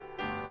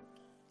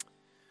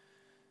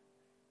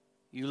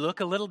You look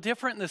a little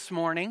different this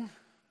morning.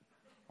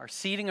 Our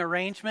seating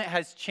arrangement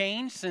has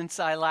changed since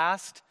I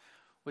last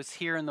was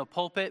here in the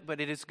pulpit, but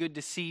it is good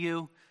to see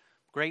you.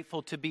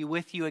 Grateful to be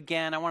with you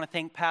again. I want to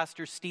thank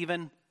Pastor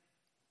Stephen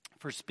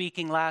for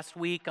speaking last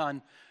week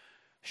on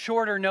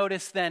shorter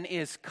notice than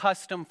is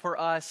custom for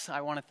us.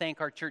 I want to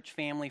thank our church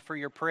family for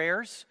your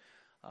prayers,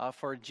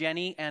 for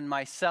Jenny and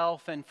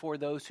myself, and for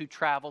those who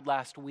traveled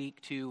last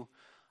week to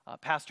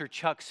Pastor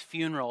Chuck's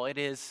funeral. It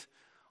is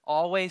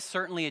always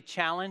certainly a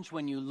challenge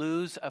when you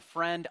lose a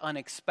friend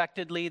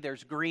unexpectedly.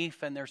 There's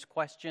grief and there's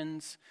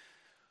questions.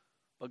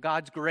 But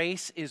God's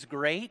grace is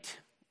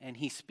great, and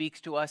He speaks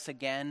to us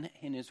again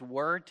in His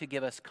Word to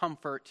give us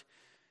comfort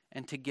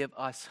and to give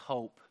us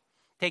hope.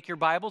 Take your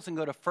Bibles and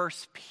go to 1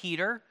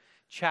 Peter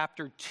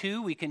chapter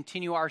 2. We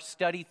continue our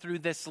study through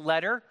this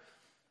letter.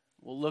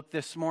 We'll look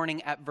this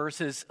morning at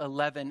verses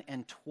 11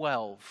 and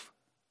 12.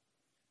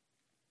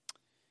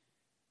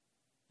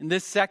 In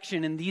this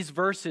section, in these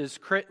verses,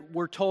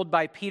 we're told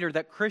by Peter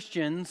that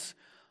Christians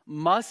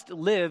must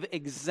live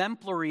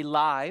exemplary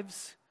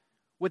lives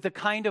with the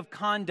kind of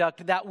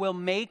conduct that will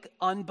make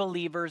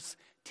unbelievers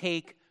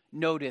take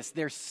notice.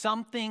 There's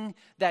something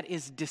that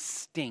is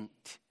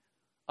distinct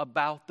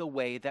about the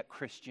way that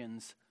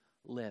Christians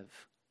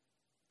live.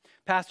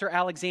 Pastor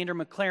Alexander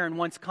McLaren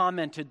once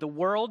commented, "The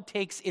world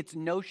takes its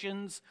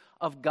notions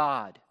of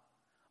God,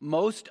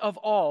 most of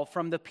all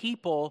from the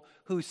people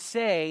who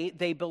say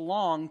they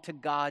belong to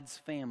God's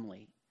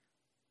family.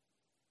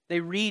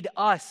 They read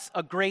us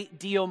a great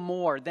deal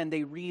more than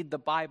they read the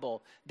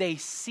Bible. They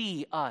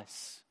see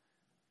us.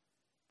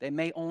 They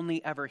may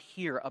only ever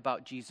hear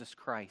about Jesus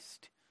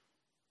Christ."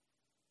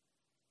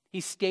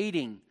 He's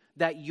stating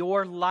that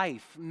your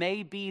life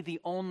may be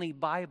the only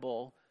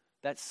Bible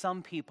that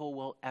some people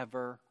will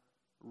ever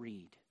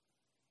read.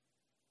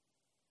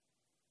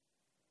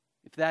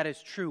 If that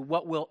is true,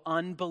 what will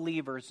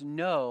unbelievers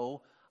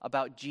know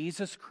about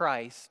Jesus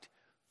Christ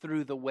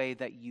through the way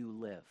that you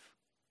live?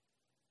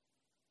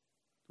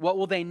 What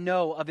will they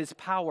know of His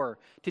power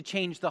to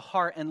change the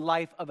heart and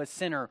life of a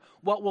sinner?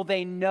 What will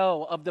they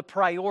know of the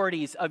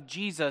priorities of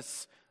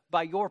Jesus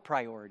by your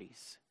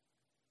priorities?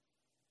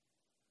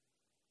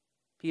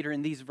 Peter,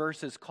 in these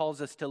verses,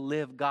 calls us to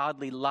live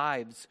godly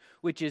lives,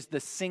 which is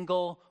the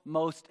single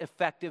most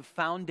effective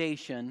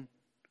foundation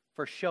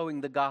for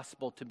showing the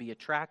gospel to be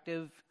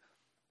attractive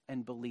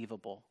and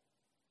believable.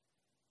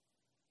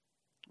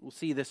 We'll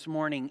see this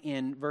morning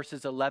in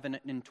verses 11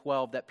 and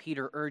 12 that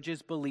Peter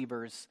urges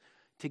believers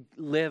to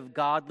live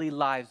godly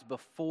lives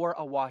before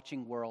a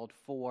watching world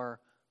for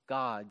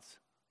God's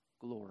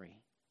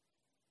glory.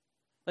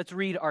 Let's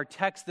read our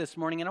text this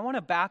morning, and I want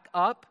to back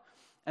up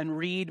and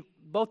read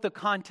both the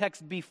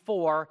context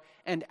before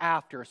and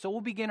after. So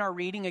we'll begin our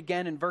reading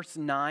again in verse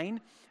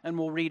 9, and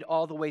we'll read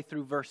all the way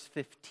through verse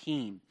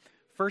 15.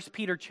 1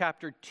 Peter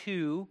chapter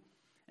 2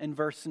 and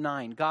verse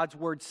 9. God's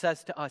word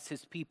says to us,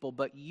 His people,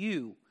 "But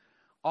you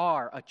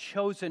are a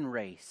chosen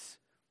race,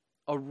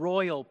 a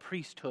royal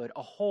priesthood,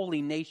 a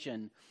holy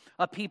nation,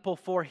 a people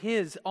for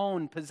His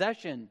own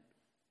possession,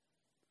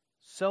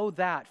 so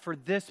that for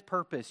this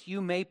purpose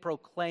you may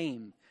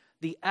proclaim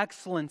the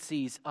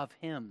excellencies of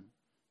Him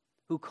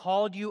who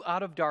called you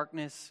out of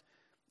darkness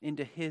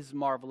into His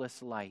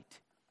marvelous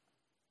light.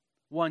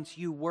 Once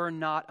you were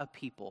not a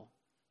people,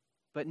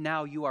 but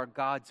now you are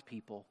God's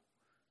people.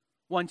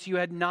 Once you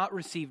had not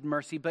received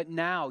mercy, but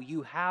now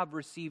you have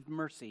received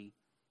mercy."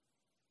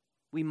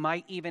 We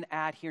might even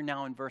add here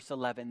now in verse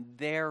 11,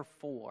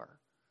 "Therefore,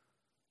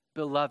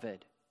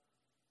 beloved,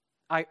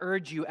 I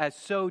urge you as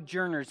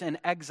sojourners and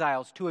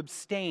exiles to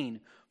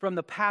abstain from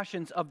the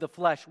passions of the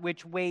flesh,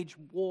 which wage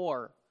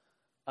war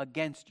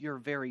against your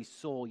very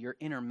soul," your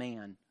inner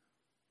man.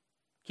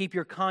 "Keep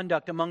your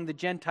conduct among the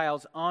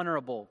Gentiles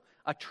honorable,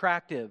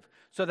 attractive,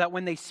 so that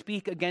when they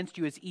speak against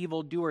you as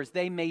evildoers,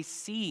 they may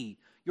see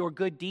your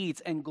good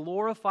deeds and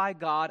glorify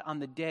God on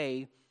the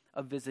day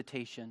of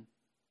visitation.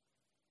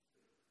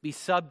 Be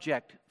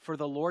subject for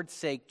the Lord's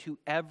sake to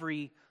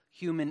every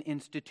human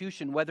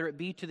institution, whether it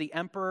be to the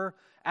emperor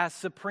as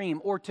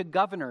supreme or to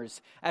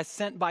governors as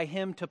sent by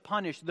him to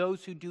punish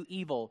those who do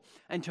evil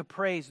and to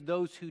praise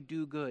those who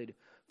do good.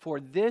 For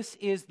this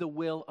is the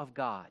will of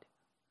God,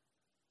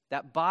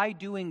 that by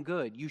doing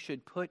good you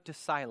should put to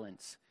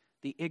silence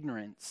the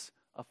ignorance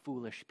of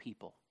foolish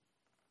people."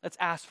 Let's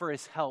ask for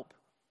His help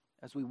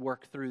as we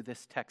work through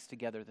this text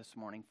together this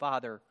morning.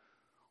 Father,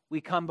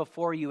 we come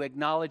before you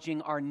acknowledging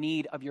our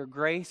need of your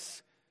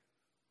grace.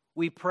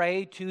 We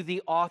pray to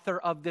the author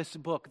of this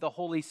book, the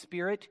Holy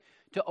Spirit,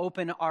 to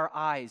open our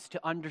eyes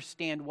to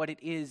understand what it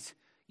is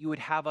you would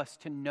have us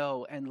to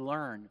know and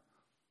learn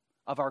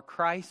of our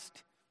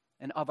Christ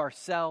and of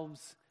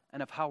ourselves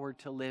and of how we're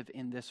to live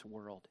in this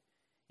world.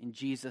 In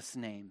Jesus'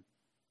 name,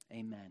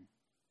 amen.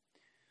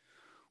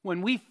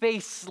 When we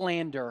face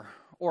slander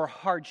or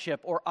hardship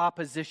or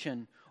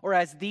opposition, or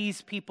as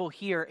these people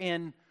here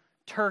in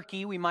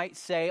Turkey, we might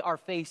say, are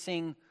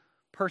facing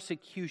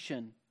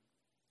persecution,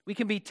 we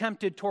can be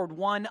tempted toward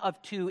one of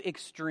two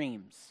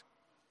extremes.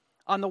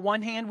 On the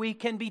one hand, we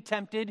can be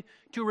tempted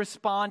to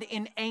respond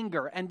in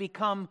anger and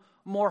become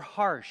more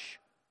harsh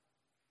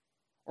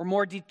or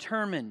more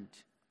determined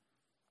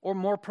or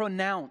more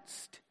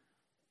pronounced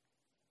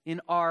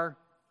in our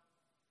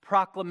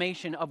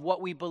proclamation of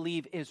what we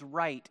believe is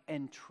right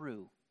and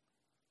true.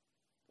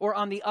 Or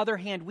on the other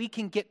hand, we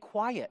can get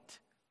quiet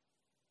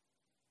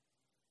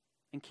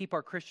and keep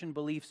our Christian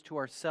beliefs to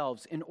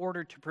ourselves in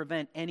order to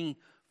prevent any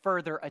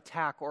further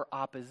attack or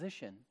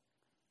opposition.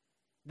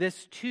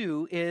 This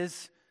too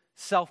is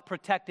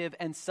self-protective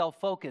and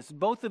self-focused.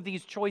 Both of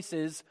these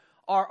choices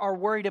are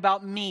worried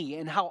about me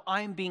and how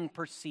I'm being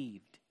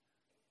perceived.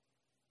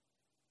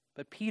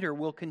 But Peter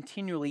will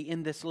continually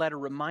in this letter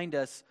remind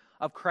us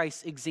of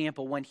Christ's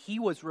example. When he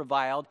was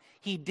reviled,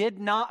 he did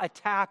not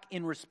attack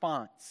in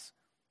response,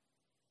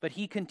 but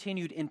he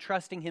continued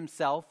entrusting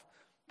himself,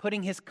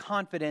 putting his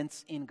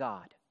confidence in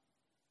God.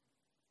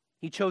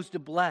 He chose to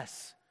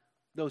bless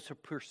those who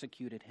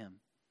persecuted him.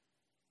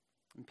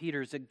 And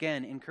Peter is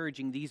again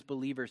encouraging these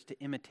believers to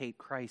imitate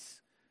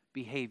Christ's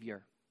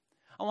behavior.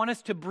 I want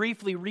us to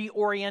briefly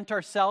reorient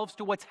ourselves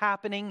to what's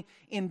happening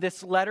in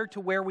this letter, to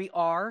where we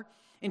are.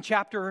 In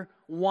chapter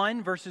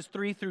 1, verses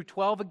 3 through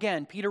 12,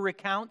 again, Peter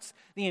recounts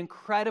the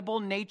incredible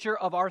nature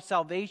of our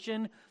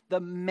salvation,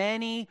 the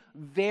many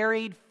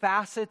varied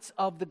facets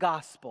of the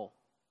gospel.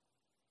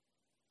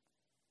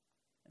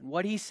 And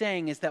what he's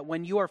saying is that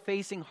when you are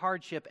facing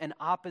hardship and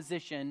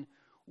opposition,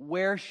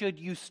 where should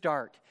you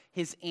start?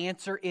 His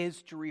answer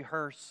is to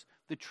rehearse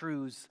the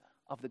truths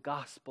of the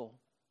gospel.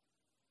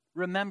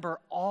 Remember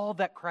all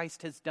that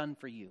Christ has done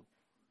for you.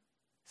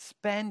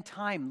 Spend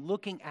time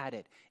looking at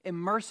it,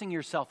 immersing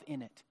yourself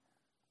in it,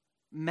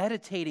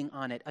 meditating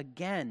on it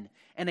again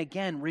and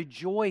again.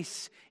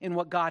 Rejoice in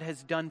what God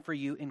has done for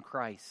you in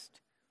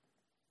Christ.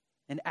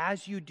 And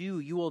as you do,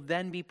 you will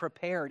then be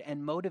prepared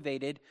and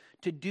motivated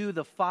to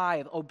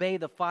obey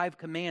the 5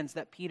 commands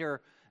that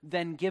Peter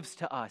then gives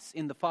to us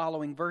in the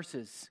following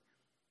verses.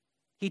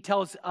 He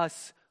tells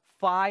us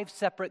 5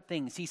 separate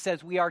things. He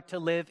says we are to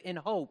live in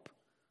hope.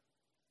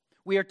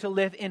 We are to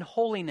live in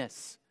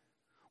holiness.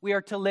 We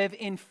are to live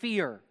in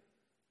fear.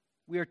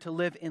 We are to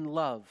live in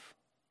love.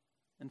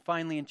 And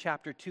finally, in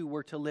chapter 2,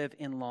 we're to live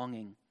in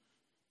longing.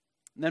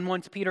 And then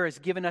once Peter has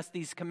given us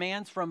these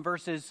commands from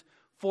verses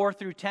 4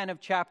 through 10 of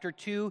chapter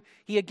 2,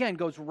 he again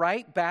goes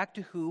right back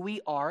to who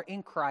we are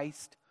in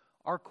Christ,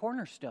 our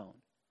cornerstone.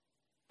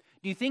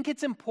 Do you think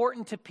it's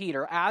important to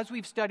Peter, as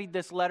we've studied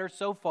this letter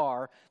so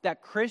far,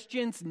 that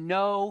Christians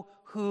know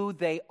who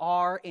they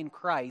are in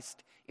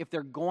Christ if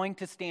they're going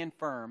to stand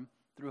firm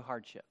through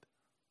hardship?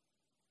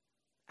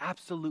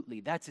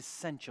 Absolutely. That's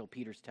essential,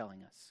 Peter's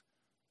telling us.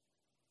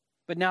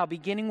 But now,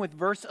 beginning with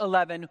verse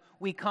 11,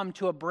 we come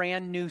to a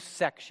brand new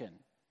section.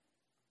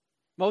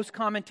 Most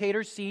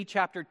commentators see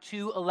chapter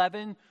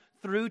 2:11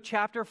 through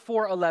chapter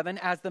 4:11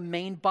 as the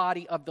main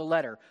body of the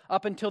letter.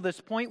 Up until this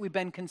point, we've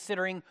been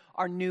considering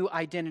our new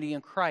identity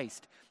in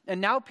Christ.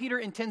 And now Peter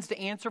intends to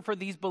answer for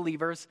these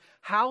believers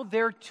how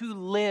they're to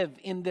live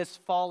in this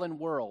fallen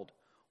world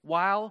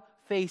while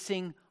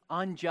facing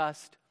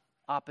unjust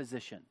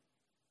opposition.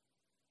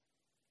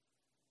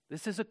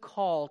 This is a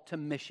call to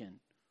mission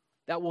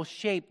that will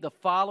shape the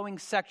following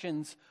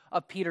sections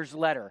of Peter's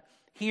letter.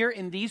 Here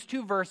in these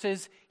 2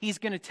 verses, he's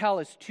going to tell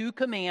us 2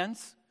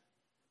 commands,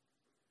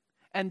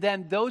 and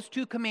then those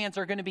 2 commands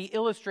are going to be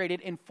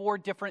illustrated in 4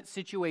 different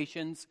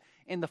situations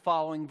in the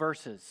following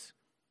verses.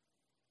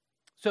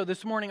 So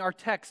this morning, our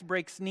text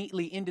breaks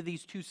neatly into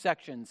these 2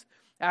 sections.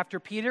 After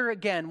Peter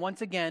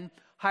once again,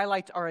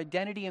 highlights our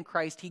identity in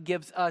Christ, he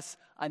gives us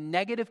a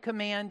negative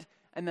command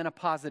and then a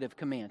positive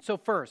command. So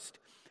first,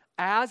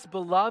 as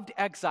beloved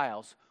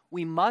exiles,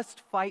 we must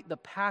fight the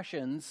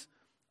passions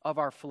of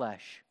our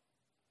flesh.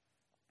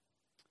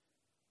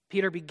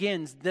 Peter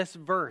begins this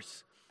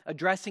verse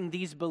addressing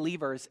these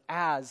believers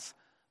as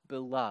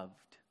beloved.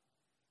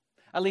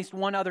 At least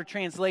one other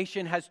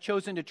translation has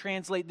chosen to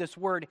translate this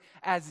word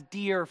as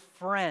dear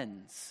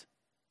friends.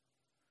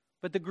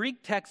 But the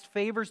Greek text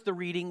favors the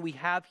reading we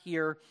have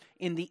here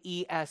in the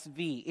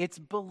ESV. It's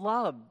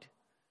beloved.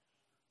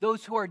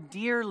 Those who are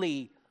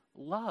dearly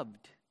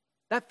loved.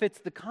 That fits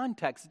the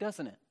context,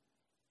 doesn't it?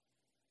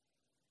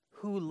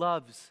 Who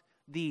loves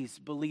these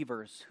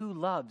believers? Who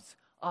loves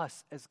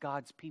us as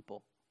God's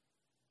people?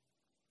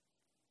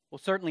 Well,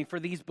 certainly for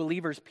these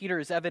believers, Peter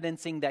is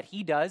evidencing that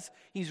he does.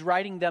 He's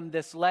writing them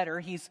this letter.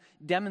 He's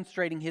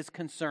demonstrating his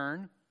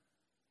concern.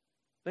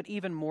 But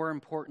even more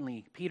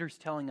importantly, Peter's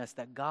telling us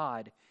that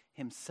God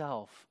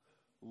himself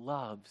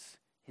loves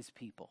his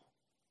people.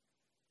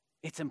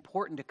 It's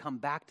important to come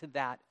back to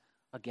that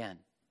again.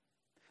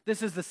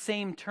 This is the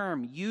same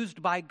term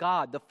used by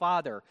God the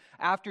Father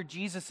after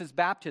Jesus'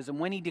 baptism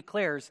when he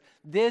declares,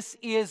 "This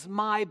is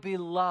my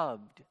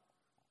beloved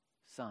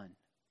Son."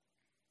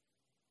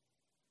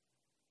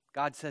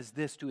 God says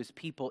this to his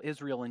people,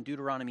 Israel, in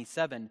Deuteronomy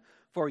 7,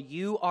 "For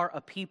you are a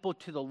people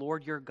to the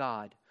Lord your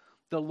God.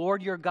 The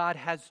Lord your God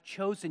has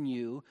chosen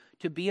you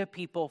to be a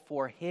people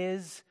for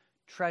his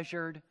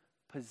treasured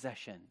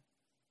possession."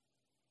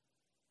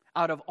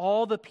 out of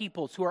all the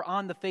peoples who are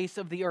on the face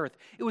of the earth.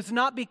 It was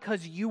not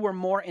because you were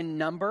more in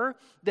number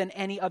than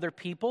any other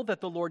people that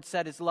the Lord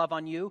set his love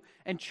on you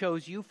and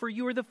chose you, for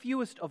you are the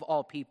fewest of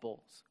all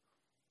peoples.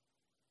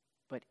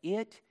 But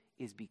it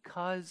is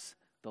because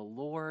the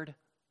Lord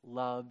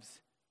loves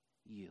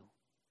you.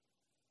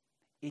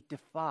 It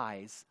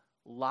defies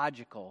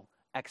logical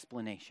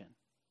explanation.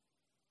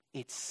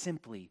 It's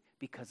simply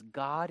because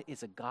God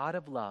is a God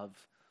of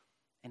love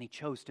and he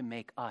chose to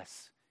make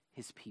us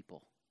his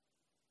people.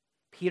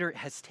 Peter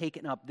has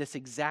taken up this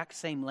exact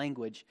same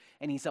language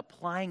and he's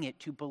applying it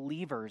to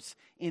believers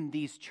in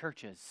these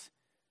churches.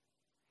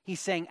 He's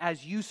saying,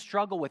 as you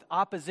struggle with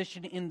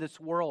opposition in this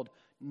world,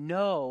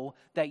 know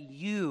that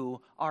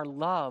you are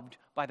loved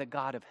by the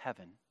God of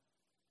heaven.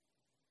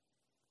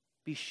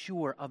 Be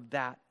sure of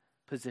that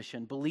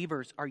position.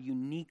 Believers are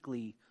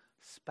uniquely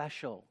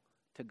special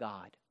to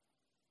God.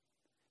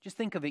 Just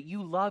think of it.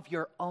 You love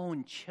your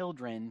own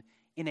children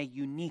in a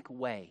unique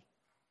way.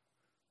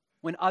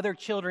 When other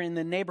children in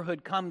the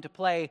neighborhood come to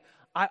play,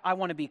 I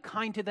want to be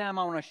kind to them.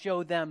 I want to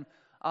show them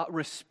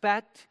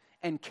respect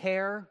and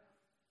care.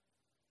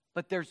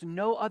 But there's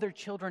no other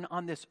children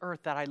on this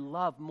earth that I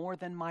love more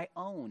than my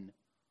own.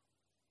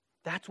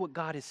 That's what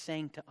God is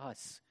saying to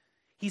us.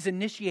 He's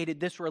initiated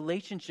this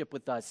relationship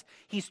with us.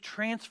 He's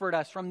transferred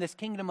us from this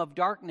kingdom of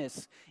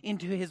darkness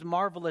into his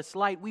marvelous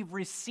light. We've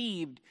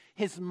received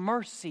his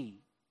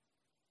mercy.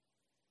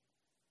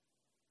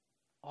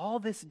 All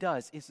this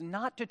does is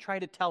not to try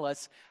to tell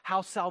us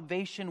how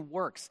salvation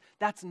works.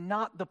 That's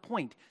not the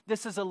point.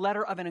 This is a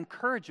letter of an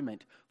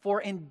encouragement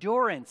for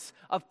endurance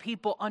of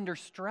people under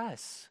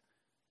stress.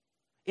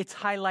 It's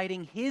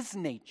highlighting his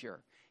nature,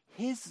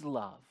 his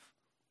love,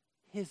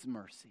 his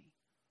mercy.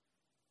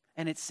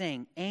 And it's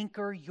saying,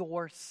 anchor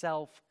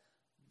yourself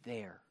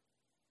there.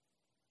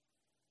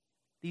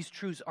 These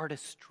truths are to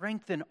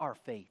strengthen our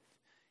faith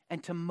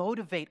and to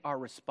motivate our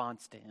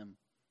response to him.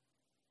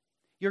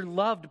 You're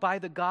loved by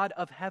the God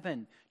of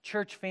heaven,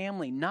 church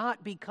family,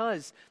 not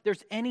because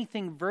there's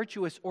anything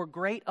virtuous or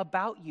great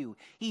about you.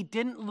 He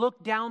didn't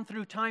look down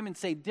through time and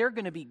say, they're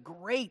going to be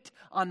great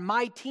on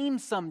my team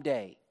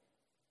someday.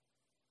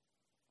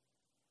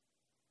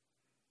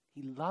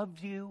 He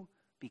loved you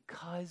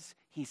because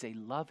he's a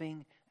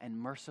loving and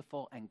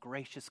merciful and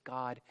gracious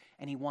God,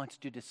 and he wants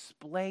to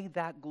display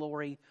that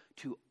glory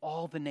to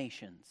all the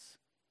nations.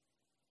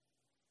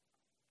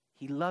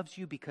 He loves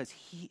you because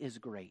he is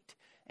great.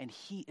 And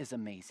he is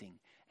amazing,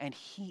 and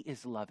he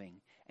is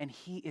loving, and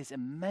he is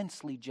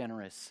immensely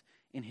generous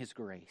in his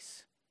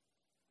grace.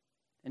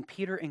 And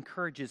Peter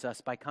encourages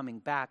us by coming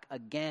back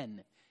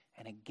again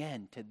and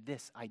again to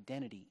this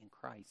identity in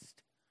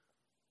Christ.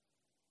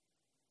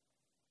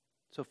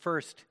 So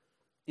first,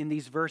 in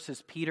these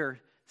verses,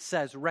 Peter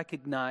says,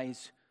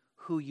 recognize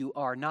who you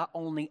are. Not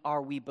only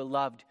are we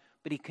beloved,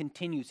 but he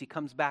continues. He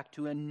comes back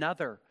to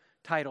another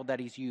title that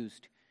he's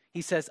used.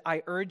 He says,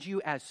 I urge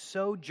you as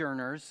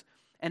sojourners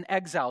and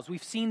exiles.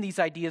 We've seen these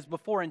ideas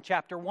before in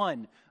chapter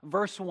 1,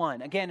 verse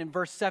 1. Again, in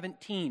verse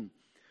 17.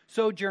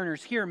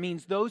 Sojourners here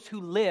means those who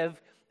live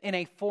in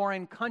a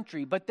foreign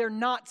country, but they're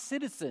not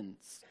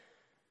citizens.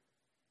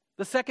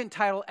 The second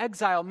title,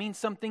 exile, means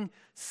something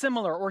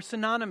similar or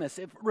synonymous.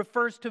 It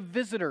refers to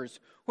visitors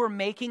who are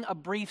making a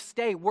brief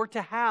stay. We're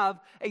to have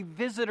a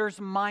visitor's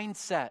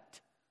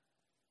mindset.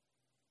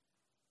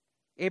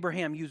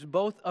 Abraham used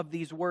both of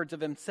these words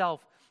of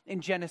himself in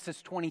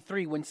Genesis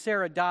 23. When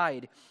Sarah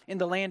died in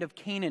the land of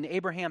Canaan,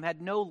 Abraham had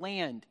no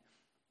land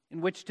in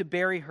which to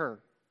bury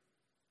her.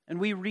 And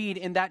we read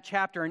in that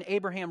chapter, and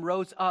Abraham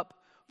rose up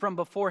from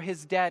before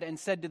his dead and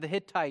said to the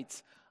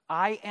Hittites,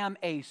 I am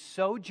a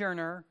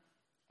sojourner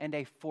and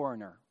a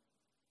foreigner.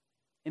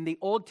 In the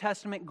Old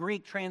Testament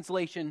Greek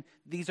translation,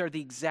 these are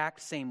the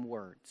exact same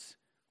words.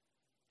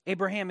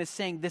 Abraham is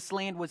saying this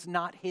land was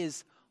not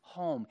his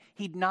home.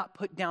 He'd not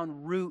put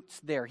down roots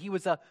there. He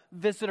was a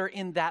visitor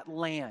in that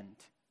land.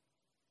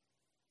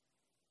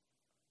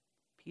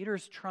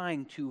 Peter's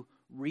trying to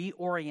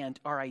reorient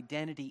our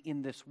identity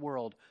in this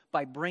world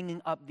by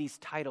bringing up these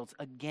titles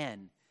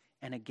again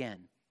and again.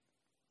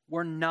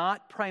 We're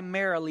not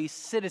primarily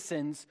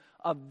citizens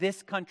of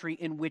this country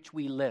in which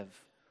we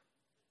live.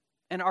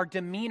 And our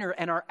demeanor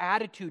and our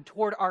attitude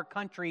toward our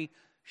country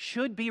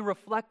should be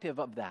reflective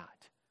of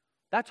that.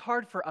 That's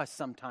hard for us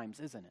sometimes,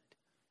 isn't it?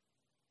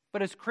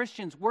 But as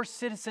Christians, we're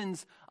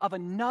citizens of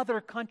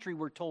another country,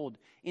 we're told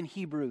in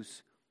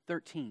Hebrews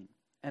 13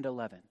 and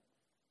 11.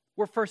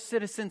 We're first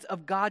citizens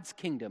of God's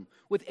kingdom.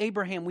 With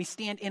Abraham, we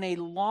stand in a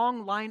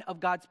long line of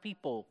God's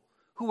people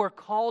who are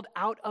called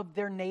out of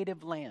their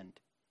native land.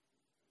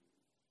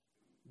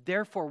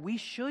 Therefore, we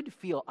should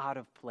feel out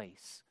of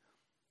place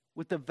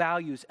with the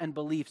values and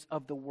beliefs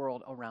of the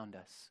world around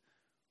us.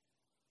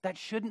 That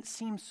shouldn't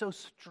seem so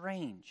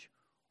strange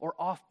or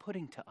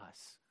off-putting to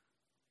us.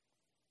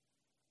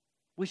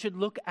 We should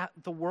look at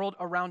the world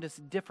around us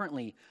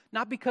differently,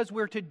 not because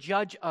we're to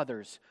judge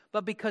others,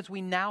 but because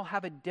we now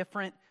have a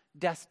different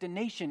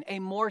destination, a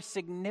more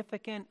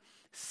significant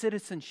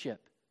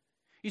citizenship.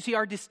 You see,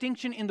 our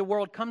distinction in the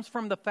world comes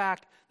from the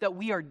fact that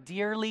we are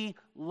dearly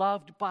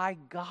loved by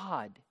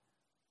God.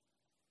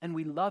 And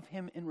we love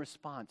him in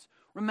response.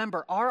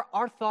 Remember,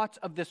 our thoughts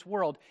of this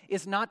world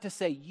is not to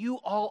say, you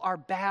all are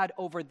bad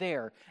over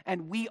there,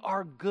 and we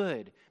are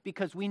good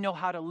because we know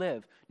how to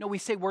live. No, we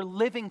say we're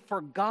living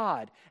for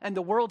God, and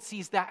the world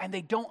sees that, and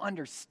they don't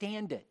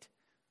understand it.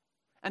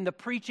 And the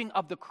preaching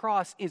of the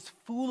cross is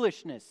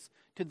foolishness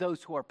to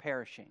those who are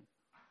perishing.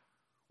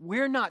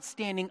 We're not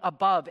standing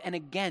above and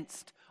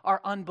against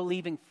our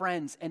unbelieving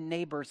friends and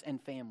neighbors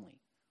and family.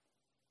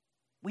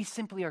 We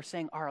simply are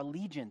saying our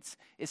allegiance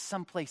is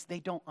someplace they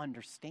don't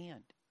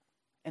understand.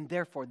 And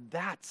therefore,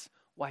 that's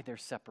why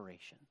there's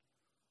separation.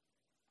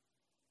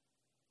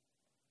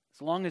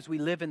 As long as we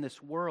live in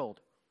this world,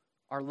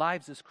 our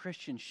lives as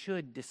Christians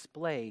should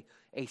display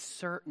a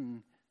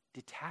certain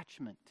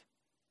detachment.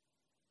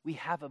 We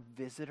have a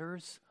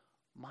visitor's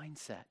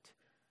mindset.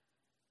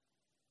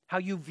 How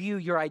you view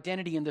your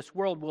identity in this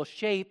world will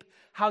shape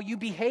how you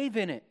behave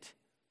in it.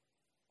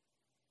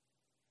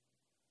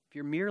 If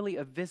you're merely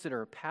a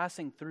visitor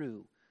passing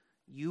through,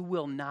 you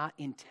will not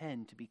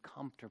intend to be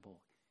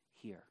comfortable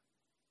here.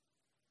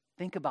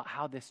 Think about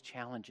how this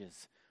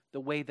challenges the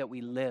way that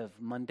we live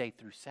Monday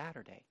through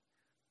Saturday.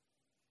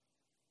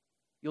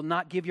 You'll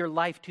not give your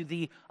life to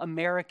the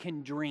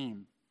American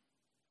dream,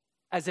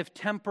 as if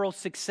temporal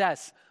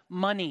success,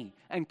 money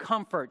and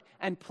comfort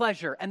and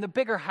pleasure and the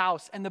bigger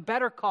house and the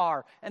better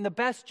car and the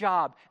best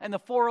job and the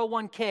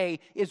 401k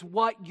is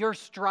what you're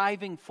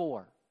striving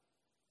for.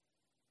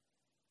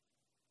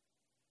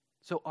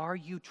 So are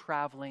you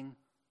traveling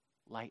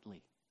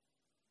lightly?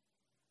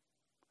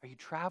 Are you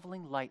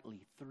traveling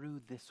lightly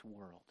through this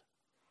world?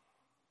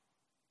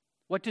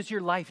 What does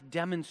your life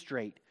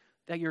demonstrate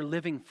that you're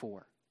living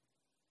for?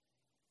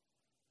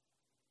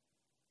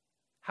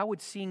 How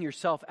would seeing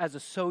yourself as a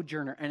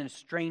sojourner and a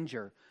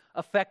stranger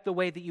affect the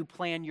way that you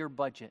plan your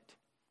budget?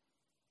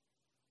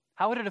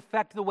 How would it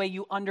affect the way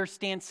you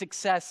understand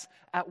success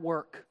at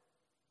work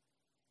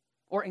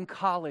or in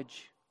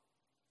college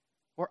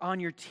or on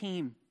your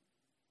team?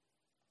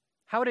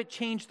 How would it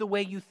change the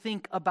way you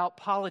think about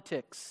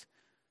politics?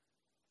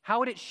 How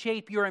would it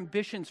shape your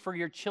ambitions for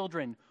your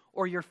children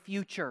or your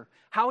future?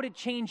 How would it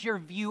change your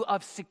view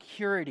of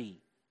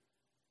security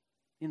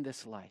in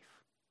this life?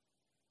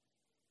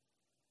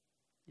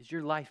 Is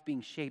your life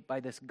being shaped by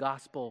this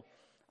gospel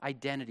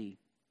identity?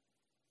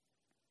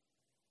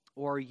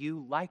 Or are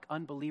you, like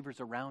unbelievers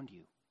around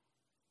you,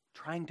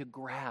 trying to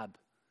grab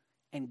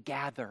and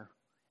gather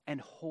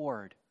and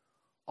hoard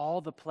all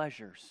the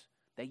pleasures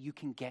that you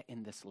can get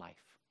in this life?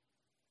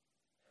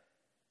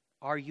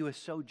 Are you a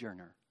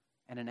sojourner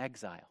and an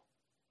exile?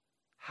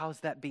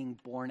 How's that being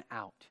borne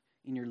out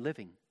in your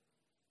living?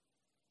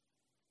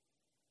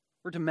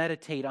 We're to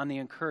meditate on the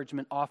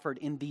encouragement offered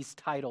in these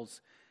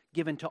titles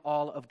given to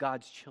all of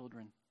God's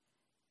children.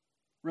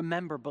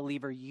 Remember,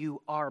 believer,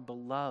 you are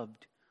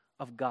beloved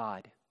of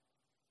God.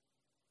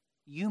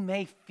 You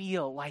may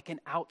feel like an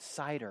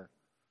outsider,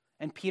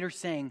 and Peter's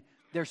saying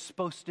there's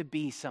supposed to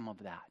be some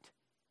of that.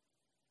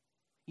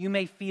 You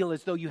may feel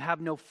as though you have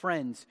no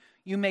friends.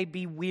 You may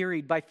be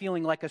wearied by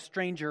feeling like a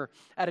stranger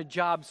at a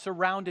job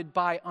surrounded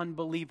by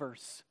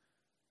unbelievers,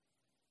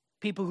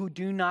 people who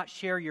do not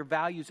share your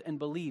values and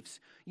beliefs.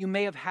 You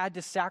may have had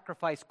to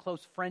sacrifice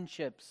close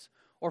friendships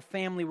or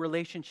family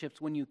relationships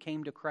when you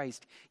came to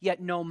Christ.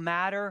 Yet no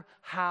matter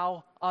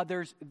how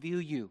others view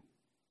you,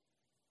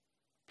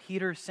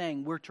 Peter's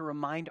saying we're to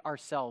remind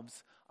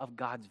ourselves of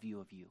God's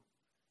view of you.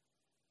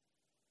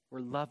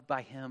 We're loved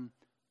by Him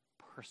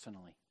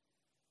personally,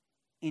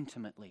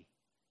 intimately,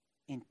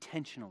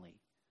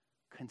 intentionally,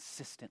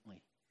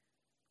 consistently.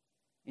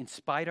 In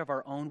spite of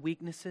our own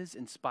weaknesses,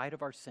 in spite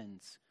of our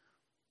sins,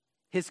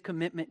 His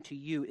commitment to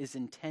you is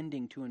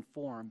intending to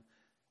inform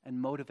and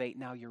motivate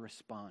now your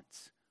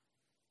response.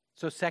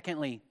 So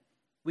secondly,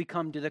 we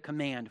come to the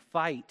command,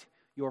 fight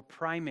your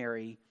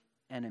primary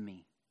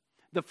enemy.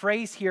 The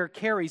phrase here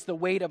carries the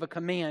weight of a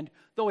command,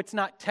 though it's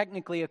not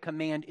technically a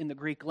command in the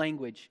Greek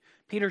language.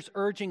 Peter's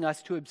urging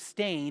us to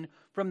abstain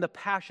from the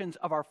passions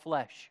of our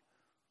flesh.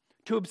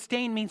 To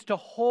abstain means to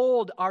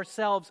hold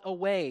ourselves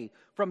away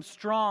from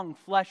strong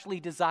fleshly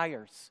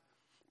desires.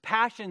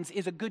 Passions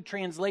is a good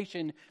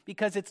translation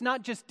because it's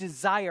not just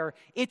desire,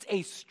 it's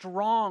a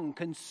strong,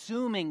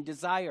 consuming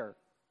desire.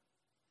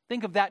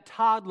 Think of that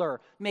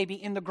toddler maybe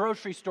in the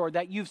grocery store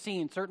that you've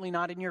seen, certainly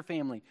not in your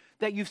family,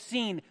 that you've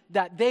seen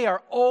that they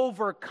are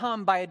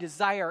overcome by a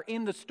desire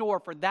in the store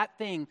for that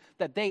thing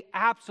that they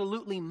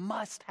absolutely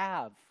must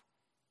have.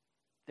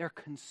 They're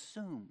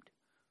consumed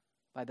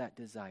by that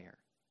desire.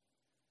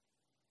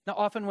 Now,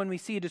 often when we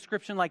see a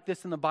description like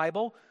this in the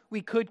Bible,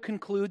 we could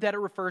conclude that it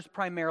refers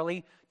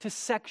primarily to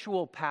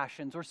sexual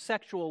passions or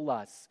sexual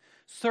lusts.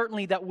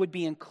 Certainly that would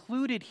be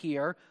included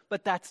here,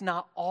 but that's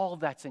not all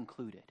that's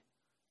included.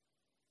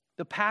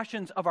 The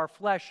passions of our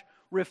flesh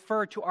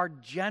refer to our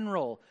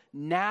general,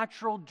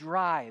 natural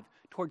drive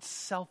towards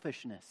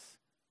selfishness,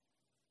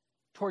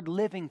 toward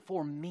living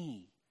for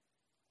me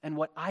and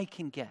what I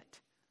can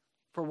get,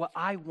 for what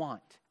I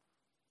want.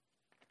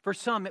 For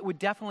some, it would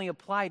definitely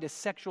apply to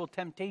sexual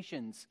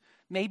temptations.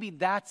 Maybe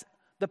that's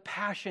the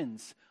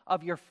passions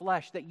of your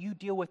flesh that you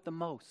deal with the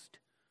most.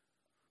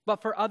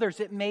 But for others,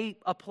 it may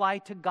apply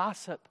to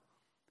gossip,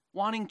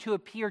 wanting to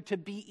appear to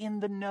be in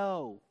the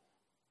know.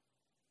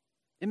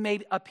 It may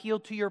appeal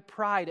to your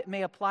pride. It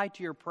may apply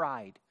to your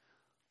pride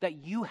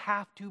that you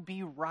have to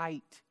be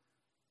right.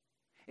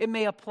 It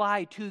may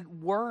apply to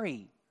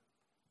worry.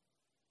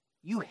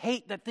 You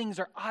hate that things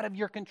are out of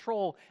your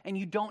control and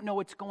you don't know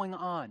what's going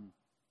on.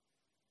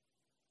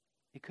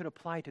 It could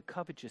apply to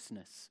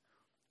covetousness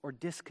or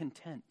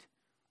discontent,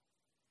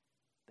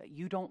 that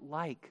you don't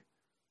like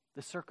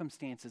the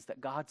circumstances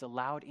that God's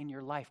allowed in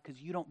your life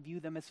because you don't view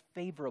them as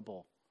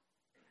favorable.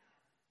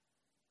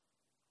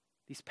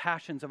 These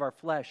passions of our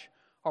flesh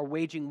are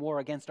waging war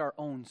against our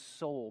own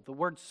soul. The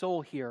word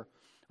soul here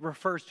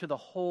refers to the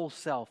whole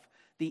self,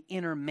 the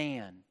inner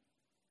man.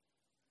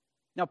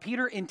 Now,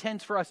 Peter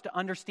intends for us to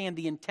understand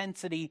the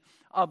intensity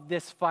of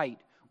this fight.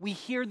 We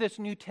hear this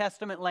New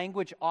Testament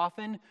language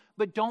often,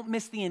 but don't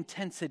miss the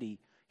intensity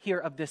here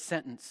of this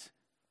sentence.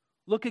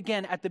 Look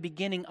again at the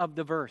beginning of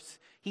the verse.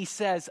 He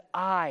says,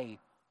 I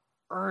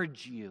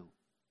urge you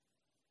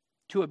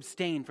to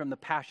abstain from the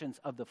passions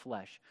of the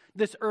flesh.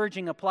 This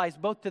urging applies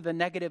both to the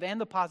negative and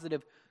the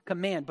positive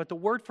command, but the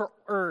word for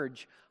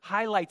urge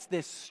highlights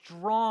this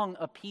strong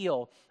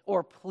appeal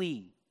or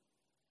plea.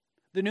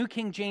 The New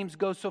King James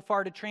goes so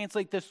far to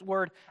translate this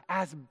word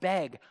as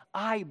beg.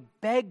 I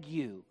beg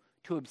you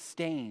to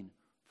abstain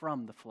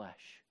from the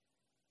flesh.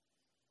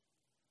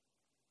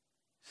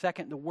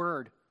 Second, the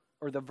word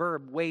or the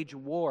verb wage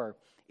war.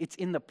 It's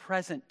in the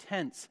present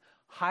tense,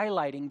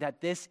 highlighting that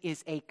this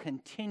is a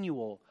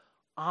continual,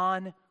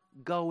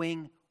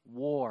 ongoing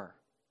war.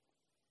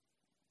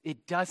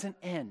 It doesn't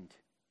end.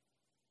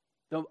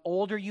 The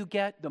older you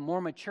get, the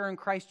more mature in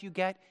Christ you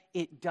get,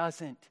 it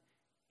doesn't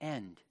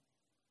end.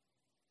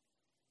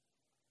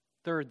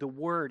 Third, the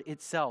word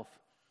itself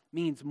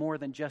means more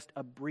than just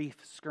a brief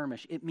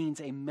skirmish. It means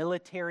a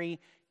military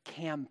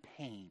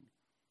campaign.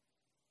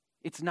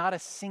 It's not a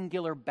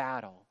singular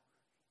battle.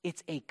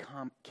 It's a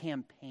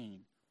campaign,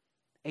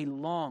 a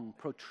long,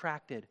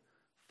 protracted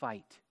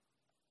fight.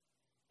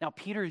 Now,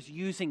 Peter is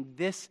using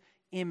this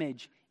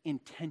image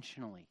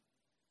intentionally.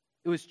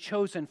 It was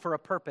chosen for a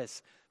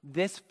purpose.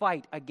 This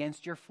fight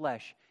against your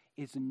flesh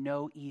is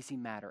no easy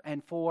matter.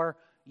 And for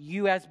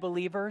you as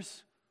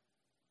believers,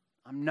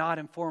 I'm not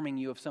informing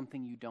you of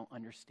something you don't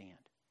understand.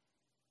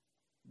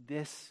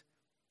 This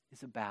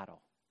is a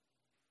battle,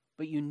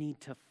 but you need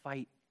to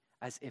fight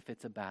as if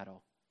it's a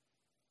battle.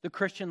 The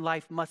Christian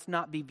life must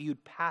not be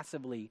viewed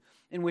passively,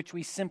 in which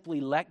we simply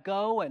let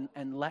go and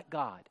let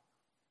God.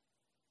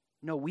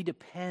 No, we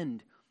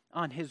depend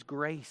on His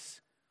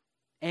grace.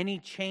 Any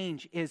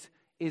change is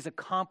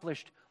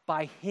accomplished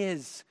by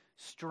His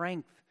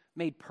strength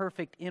made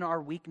perfect in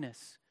our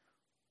weakness.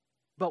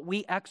 But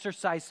we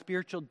exercise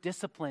spiritual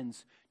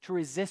disciplines to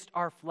resist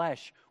our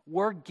flesh.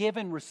 We're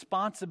given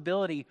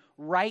responsibility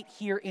right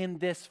here in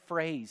this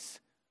phrase.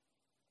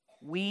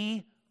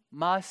 We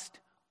must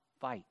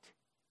fight.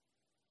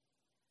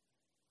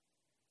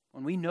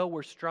 When we know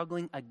we're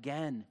struggling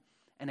again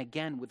and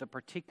again with a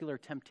particular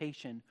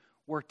temptation,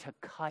 we're to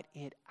cut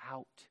it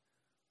out.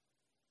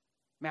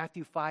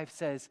 Matthew 5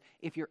 says,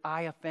 if your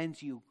eye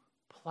offends you,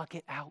 pluck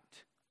it out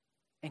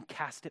and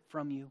cast it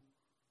from you.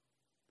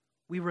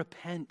 We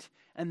repent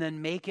and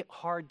then make it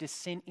hard to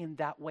sin in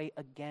that way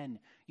again.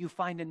 You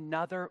find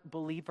another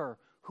believer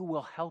who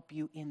will help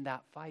you in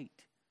that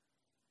fight.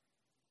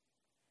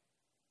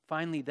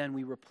 Finally, then,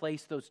 we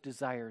replace those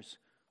desires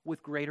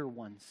with greater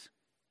ones.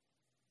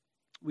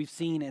 We've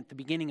seen at the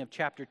beginning of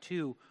chapter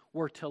 2,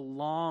 we're to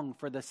long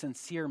for the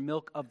sincere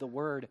milk of the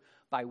word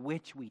by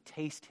which we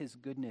taste His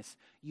goodness.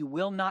 You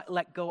will not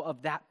let go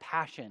of that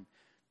passion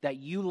that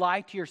you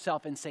lie to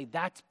yourself and say,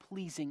 that's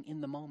pleasing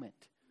in the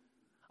moment,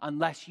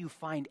 unless you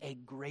find a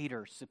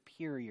greater,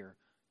 superior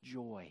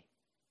joy.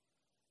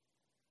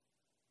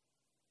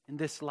 In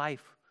this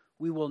life,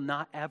 we will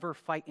not ever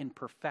fight in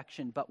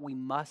perfection, but we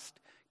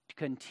must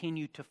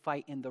continue to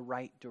fight in the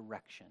right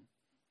direction.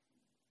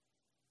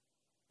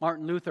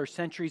 Martin Luther,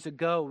 centuries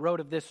ago, wrote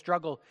of this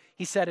struggle.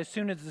 He said, as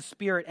soon as the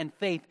Spirit and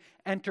faith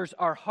enters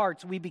our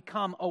hearts, we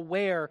become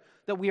aware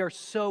that we are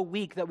so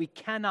weak that we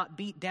cannot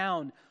beat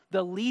down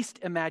the least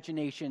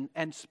imagination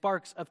and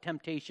sparks of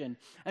temptation.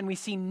 And we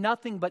see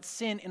nothing but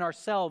sin in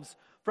ourselves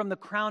from the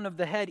crown of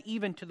the head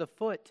even to the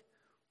foot.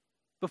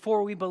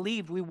 Before we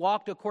believed, we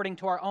walked according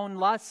to our own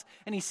lusts.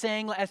 And he's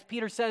saying, as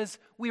Peter says,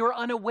 we were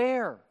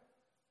unaware.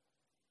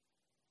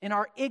 In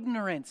our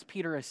ignorance,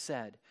 Peter has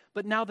said.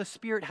 But now the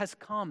Spirit has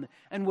come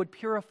and would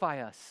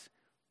purify us.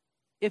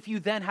 If you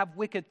then have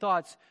wicked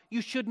thoughts,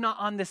 you should not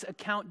on this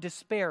account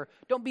despair.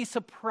 Don't be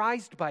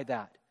surprised by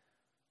that.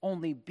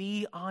 Only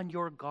be on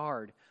your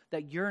guard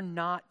that you're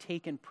not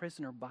taken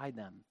prisoner by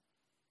them.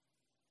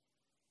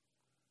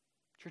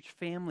 Church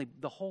family,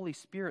 the Holy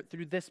Spirit,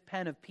 through this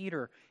pen of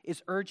Peter,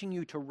 is urging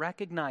you to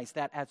recognize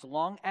that as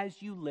long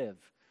as you live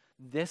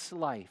this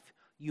life,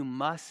 you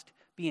must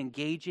be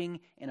engaging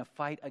in a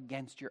fight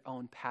against your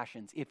own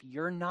passions. If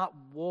you're not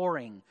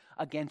warring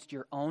against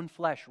your own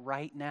flesh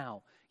right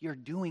now, you're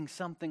doing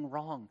something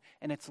wrong,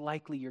 and it's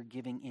likely you're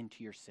giving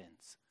into your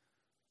sins.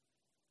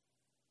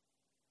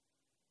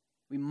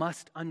 We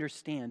must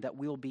understand that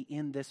we'll be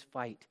in this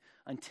fight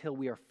until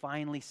we are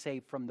finally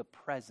saved from the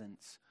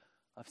presence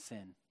of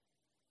sin.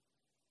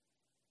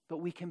 But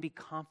we can be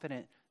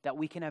confident that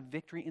we can have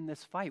victory in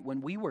this fight.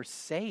 When we were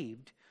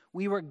saved,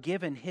 we were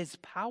given His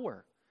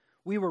power.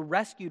 We were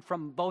rescued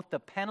from both the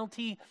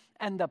penalty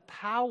and the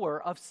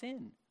power of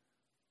sin.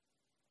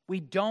 We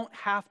don't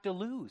have to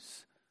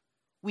lose.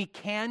 We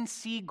can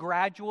see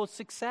gradual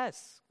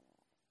success,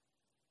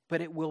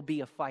 but it will be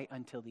a fight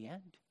until the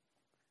end.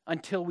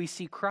 Until we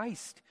see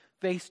Christ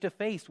face to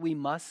face, we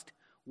must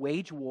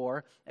wage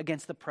war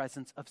against the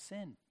presence of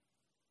sin.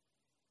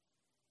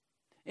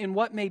 In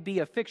what may be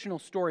a fictional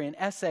story, an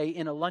essay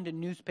in a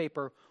London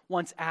newspaper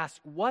once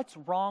asked, "What's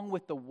wrong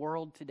with the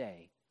world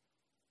today?"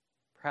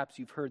 Perhaps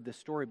you've heard this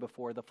story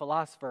before. The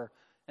philosopher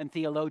and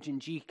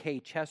theologian G.K.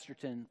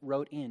 Chesterton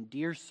wrote in,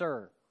 "Dear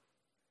Sir,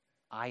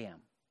 I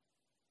am.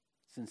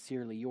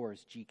 Sincerely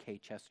yours, G.K.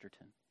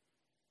 Chesterton."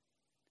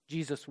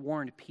 Jesus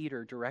warned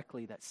Peter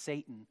directly that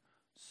Satan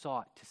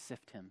sought to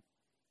sift him,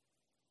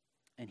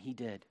 and he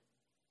did.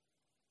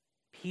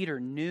 Peter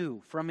knew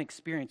from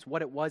experience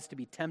what it was to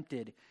be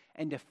tempted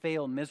and to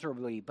fail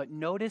miserably. But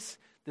notice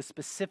the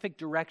specific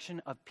direction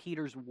of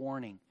Peter's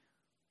warning,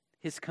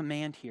 his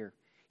command here.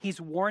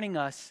 He's warning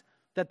us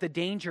that the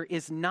danger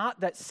is not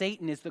that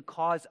Satan is the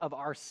cause of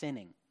our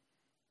sinning.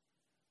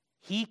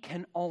 He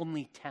can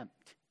only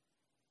tempt.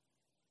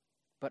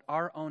 But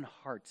our own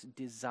heart's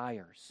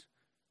desires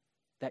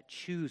that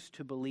choose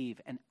to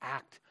believe and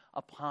act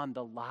upon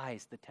the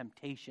lies, the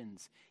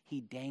temptations he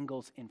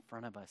dangles in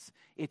front of us.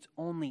 It's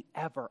only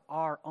ever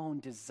our own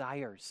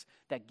desires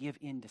that give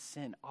in to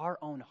sin, our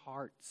own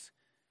hearts.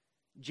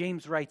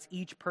 James writes,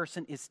 each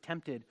person is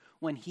tempted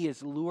when he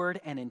is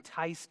lured and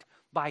enticed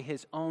by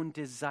his own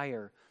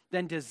desire.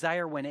 Then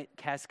desire, when it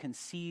has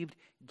conceived,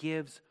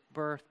 gives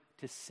birth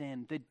to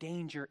sin. The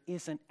danger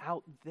isn't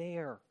out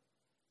there.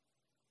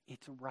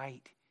 It's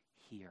right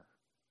here.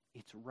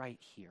 It's right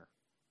here.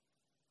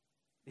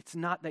 It's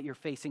not that you're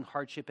facing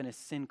hardship in a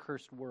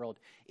sin-cursed world.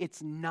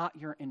 It's not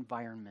your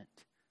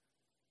environment.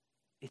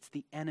 It's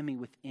the enemy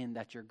within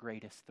that's your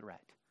greatest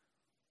threat.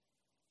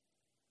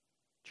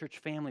 Church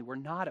family, we're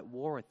not at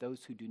war with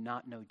those who do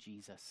not know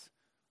Jesus.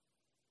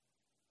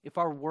 If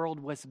our world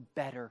was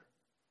better,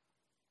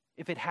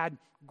 if it had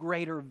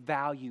greater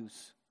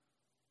values,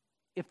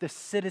 if the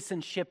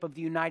citizenship of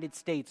the United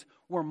States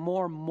were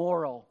more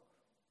moral,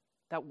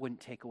 that wouldn't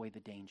take away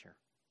the danger.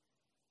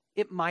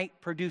 It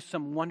might produce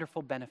some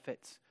wonderful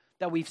benefits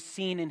that we've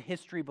seen in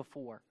history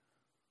before,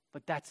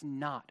 but that's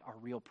not our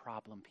real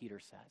problem, Peter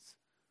says.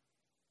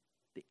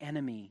 The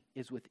enemy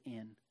is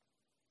within.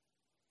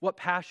 What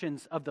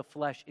passions of the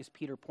flesh is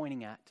Peter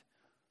pointing at?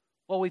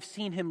 Well, we've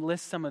seen him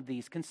list some of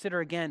these.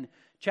 Consider again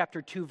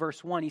chapter 2,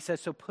 verse 1. He says,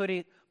 "So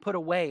put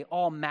away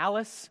all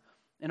malice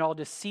and all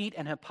deceit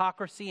and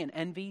hypocrisy and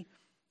envy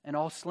and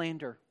all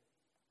slander."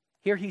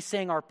 Here he's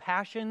saying our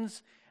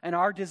passions and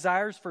our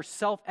desires for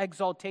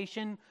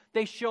self-exaltation,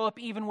 they show up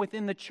even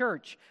within the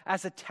church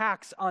as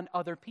attacks on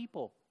other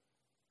people.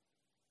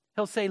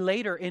 He'll say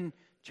later in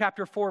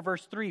chapter 4,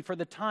 verse 3, "For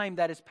the time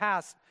that is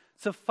past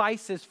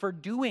suffices for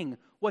doing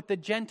what the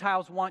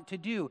Gentiles want to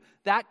do."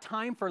 That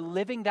time for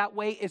living that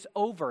way is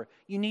over.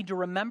 You need to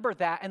remember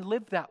that and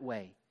live that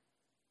way.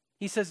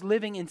 He says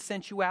living in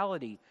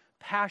sensuality,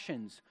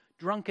 passions,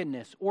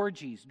 drunkenness,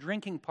 orgies,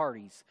 drinking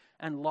parties,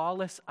 and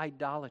lawless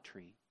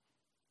idolatry.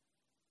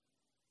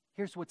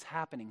 Here's what's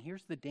happening.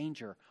 Here's the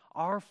danger.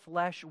 Our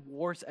flesh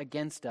wars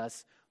against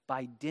us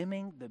by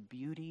dimming the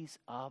beauties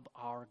of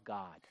our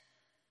God.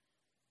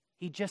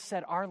 He just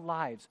said our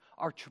lives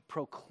are to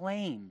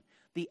proclaim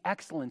the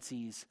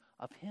excellencies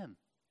of Him.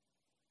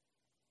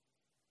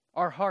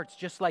 Our hearts,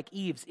 just like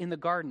Eve's in the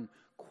garden,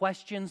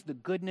 questions the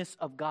goodness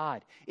of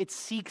God. It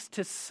seeks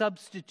to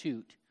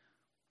substitute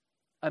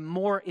a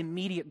more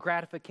immediate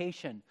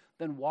gratification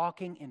than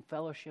walking in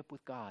fellowship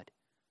with God.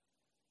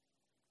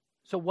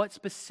 So what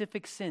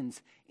specific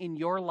sins in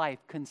your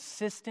life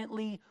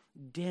consistently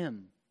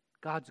dim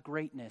God's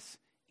greatness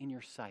in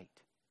your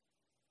sight?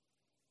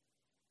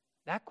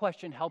 That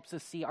question helps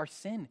us see our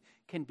sin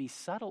can be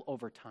subtle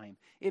over time.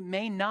 It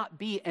may not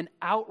be an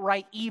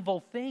outright evil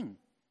thing.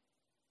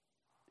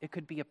 It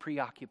could be a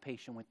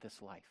preoccupation with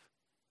this life.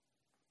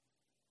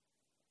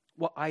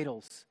 What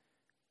idols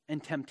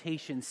and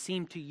temptations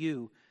seem to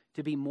you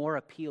to be more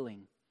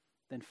appealing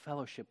than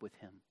fellowship with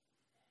Him?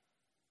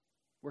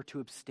 We're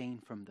to abstain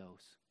from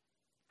those.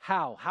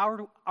 How?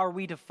 How are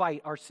we to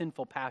fight our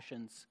sinful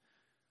passions?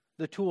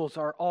 The tools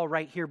are all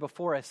right here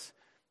before us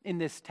in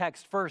this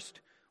text. First,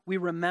 we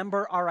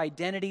remember our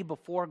identity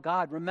before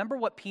God. Remember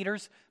what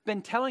Peter's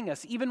been telling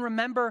us. Even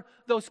remember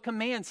those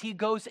commands he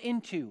goes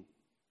into.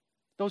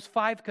 Those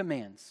 5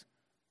 commands.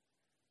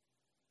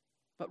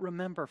 But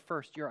remember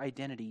first your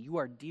identity. You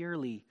are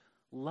dearly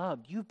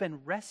loved. You've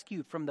been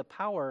rescued from the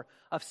power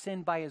of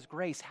sin by His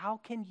grace. How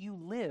can you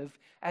live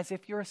as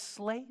if you're a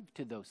slave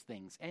to those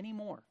things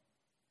anymore?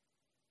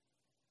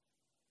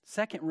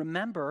 Second,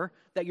 remember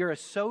that you're a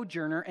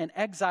sojourner and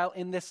exile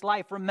in this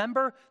life.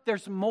 Remember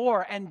there's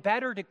more and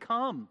better to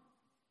come.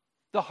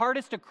 The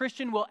hardest a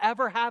Christian will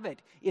ever have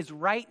it is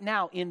right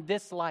now in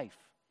this life.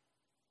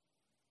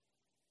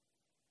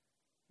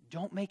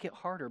 Don't make it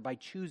harder by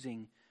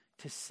choosing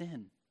to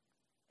sin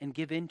and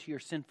give in to your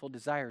sinful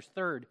desires.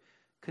 Third,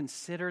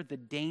 consider the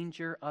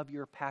danger of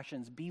your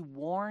passions. Be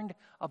warned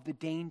of the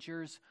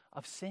dangers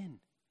of sin.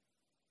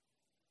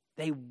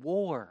 They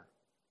war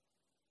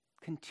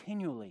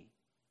continually,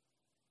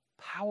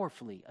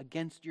 powerfully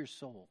against your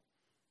soul.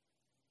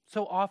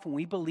 So often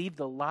we believe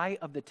the lie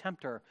of the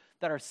tempter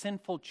that our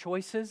sinful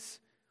choices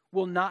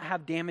will not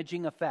have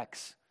damaging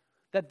effects,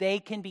 that they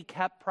can be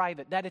kept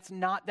private, that it's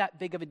not that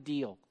big of a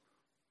deal,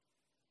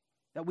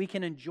 that we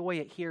can enjoy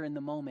it here in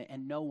the moment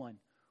and no one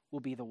will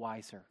be the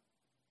wiser.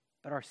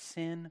 But our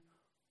sin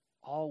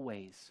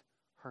always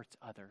hurts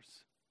others.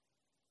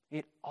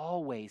 It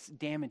always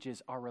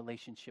damages our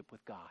relationship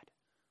with God.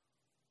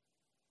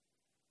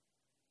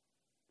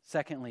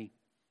 Secondly,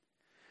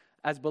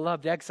 as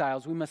beloved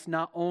exiles, we must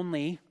not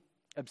only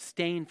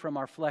abstain from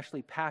our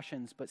fleshly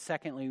passions, but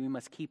secondly, we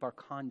must keep our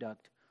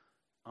conduct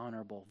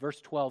honorable.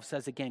 Verse 12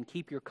 says again,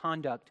 keep your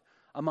conduct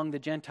among the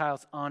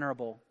Gentiles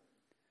honorable,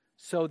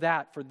 so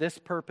that for this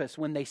purpose,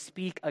 when they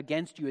speak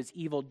against you as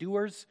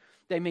evildoers,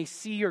 they may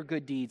see your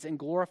good deeds and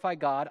glorify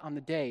God on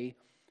the day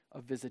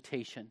of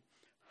visitation.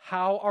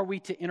 How are we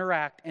to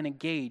interact and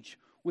engage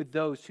with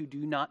those who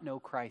do not know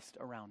Christ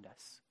around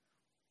us?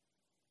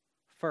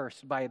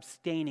 First, by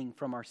abstaining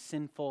from our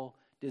sinful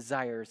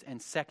desires,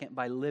 and second,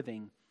 by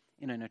living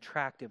in an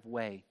attractive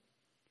way.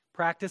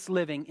 Practice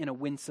living in a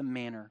winsome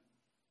manner.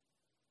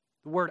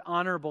 The word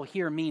honorable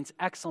here means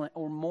excellent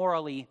or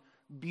morally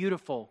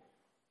beautiful.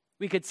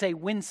 We could say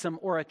winsome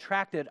or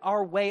attractive.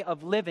 Our way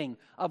of living,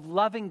 of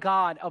loving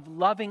God, of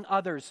loving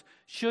others,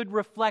 should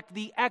reflect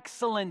the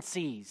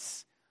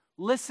excellencies.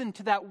 Listen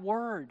to that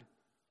word.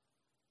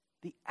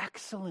 The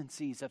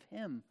excellencies of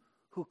Him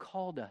who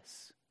called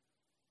us.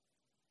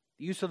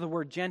 The use of the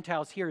word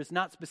Gentiles here is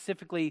not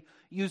specifically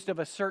used of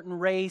a certain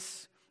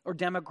race or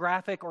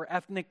demographic or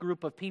ethnic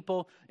group of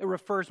people. It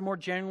refers more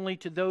generally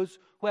to those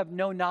who have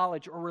no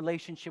knowledge or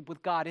relationship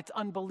with God. It's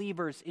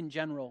unbelievers in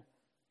general.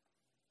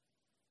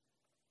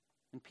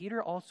 And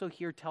Peter also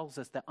here tells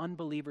us that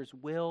unbelievers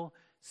will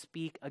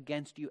speak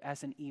against you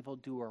as an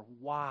evildoer.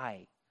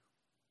 Why?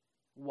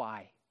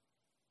 Why?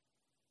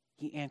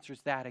 He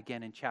answers that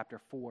again in chapter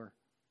 4.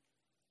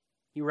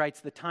 He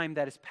writes, the time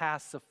that is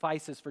past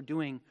suffices for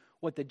doing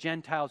what the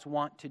Gentiles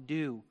want to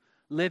do,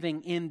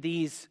 living in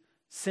these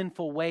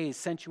sinful ways,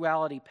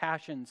 sensuality,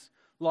 passions,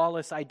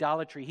 lawless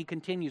idolatry. He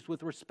continues,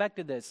 with respect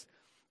to this,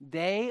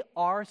 they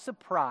are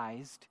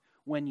surprised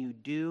when you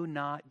do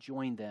not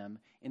join them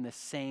in the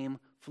same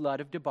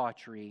flood of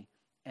debauchery,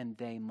 and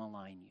they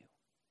malign you.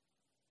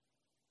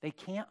 They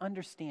can't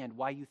understand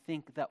why you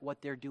think that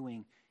what they're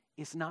doing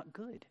is not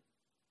good.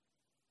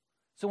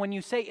 So when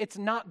you say it's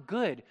not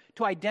good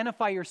to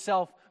identify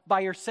yourself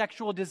by your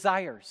sexual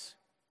desires,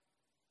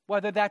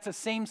 whether that's a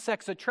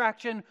same-sex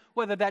attraction,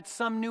 whether that's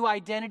some new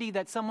identity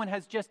that someone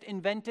has just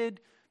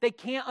invented, they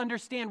can't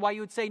understand why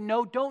you would say,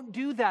 no, don't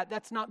do that.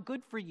 That's not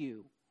good for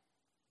you.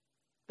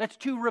 That's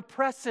too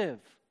repressive.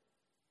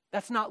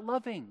 That's not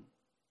loving.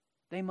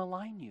 They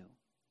malign you.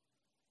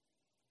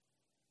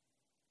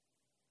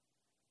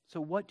 So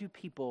what do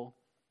people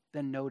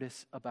then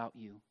notice about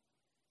you?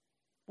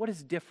 What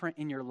is different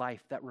in your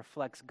life that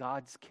reflects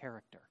God's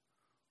character?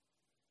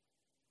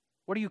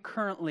 What are you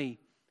currently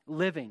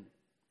living?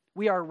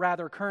 We are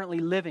rather currently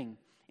living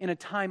in a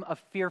time of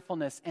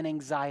fearfulness and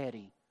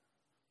anxiety.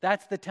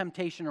 That's the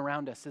temptation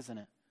around us, isn't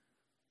it?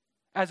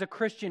 As a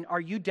Christian, are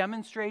you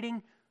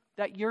demonstrating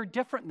that you're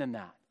different than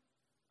that?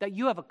 That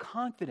you have a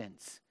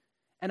confidence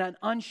and an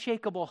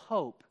unshakable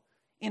hope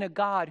in a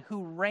God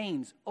who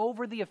reigns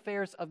over the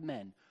affairs of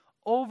men,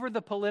 over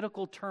the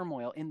political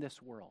turmoil in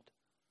this world?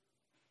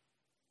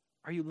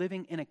 Are you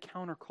living in a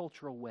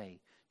countercultural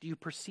way? Do you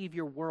perceive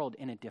your world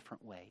in a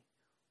different way?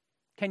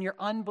 Can your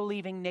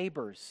unbelieving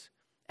neighbors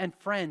and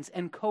friends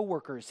and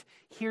coworkers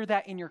hear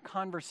that in your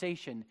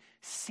conversation,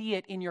 see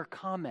it in your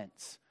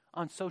comments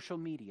on social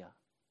media?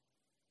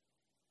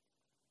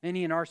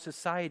 Many in our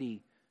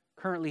society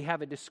currently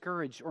have a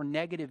discouraged or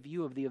negative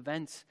view of the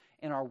events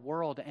in our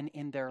world and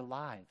in their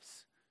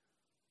lives.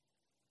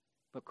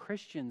 But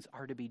Christians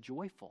are to be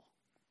joyful.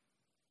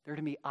 They're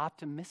to be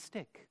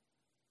optimistic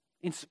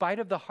in spite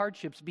of the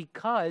hardships,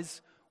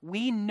 because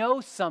we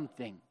know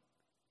something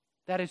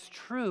that is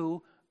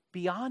true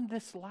beyond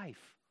this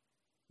life,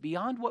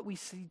 beyond what we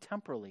see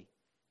temporally.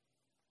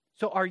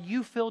 So are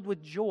you filled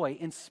with joy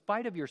in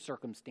spite of your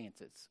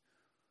circumstances?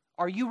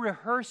 Are you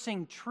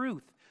rehearsing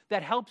truth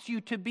that helps you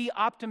to be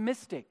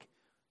optimistic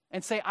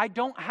and say, I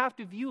don't have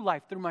to view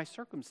life through my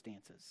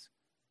circumstances?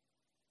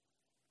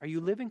 Are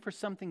you living for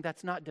something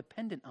that's not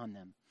dependent on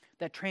them,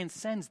 that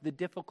transcends the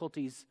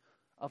difficulties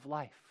of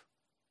life?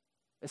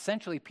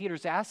 Essentially,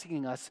 Peter's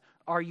asking us,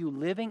 are you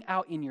living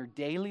out in your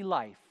daily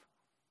life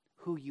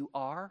who you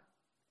are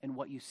and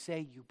what you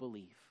say you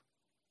believe?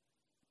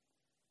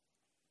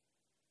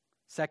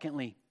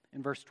 Secondly,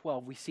 in verse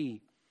 12, we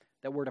see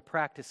that we're to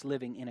practice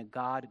living in a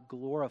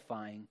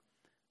God-glorifying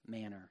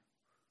manner.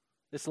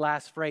 This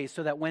last phrase,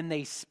 so that when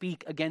they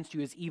speak against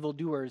you as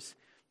evildoers,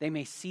 they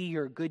may see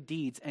your good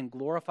deeds and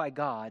glorify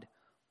God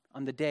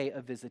on the day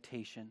of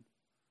visitation.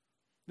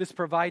 This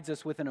provides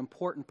us with an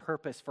important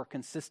purpose for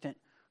consistent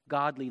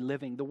godly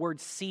living. The word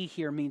see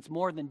here means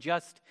more than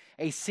just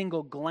a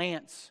single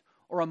glance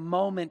or a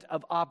moment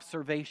of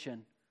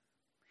observation.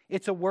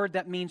 It's a word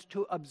that means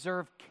to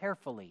observe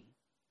carefully,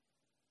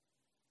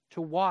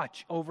 to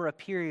watch over a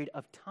period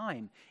of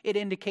time. It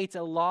indicates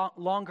a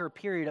longer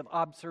period of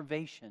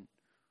observation.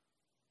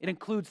 It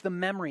includes the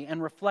memory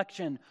and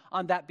reflection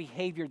on that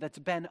behavior that's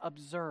been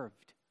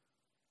observed.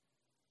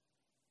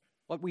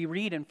 What we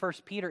read in 1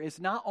 Peter is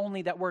not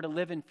only that we're to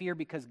live in fear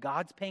because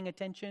God's paying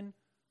attention,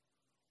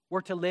 we're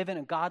to live in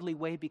a godly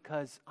way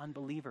because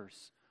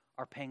unbelievers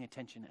are paying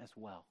attention as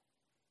well.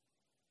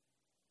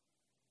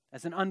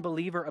 As an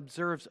unbeliever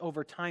observes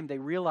over time, they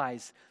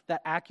realize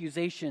that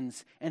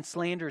accusations and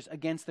slanders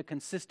against the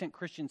consistent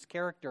Christian's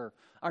character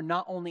are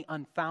not only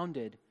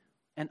unfounded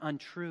and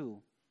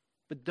untrue,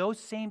 but those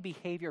same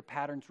behavior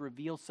patterns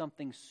reveal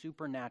something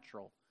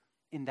supernatural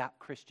in that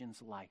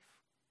Christian's life.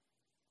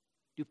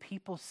 Do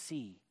people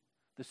see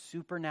the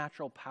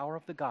supernatural power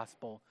of the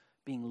gospel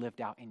being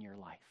lived out in your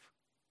life?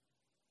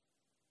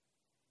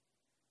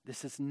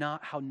 This is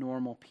not how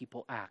normal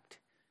people act.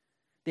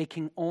 They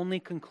can only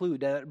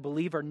conclude that a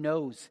believer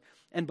knows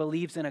and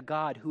believes in a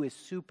God who is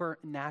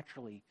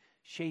supernaturally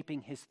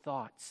shaping his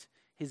thoughts,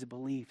 his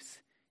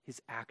beliefs,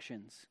 his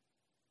actions.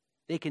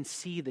 They can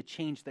see the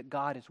change that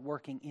God is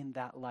working in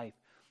that life.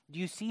 Do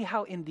you see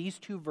how in these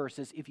two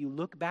verses, if you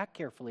look back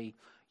carefully,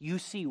 you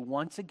see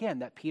once again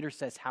that Peter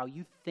says how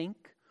you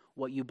think,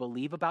 what you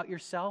believe about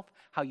yourself,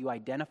 how you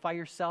identify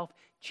yourself,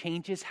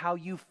 changes how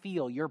you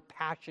feel, your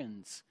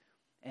passions,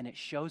 and it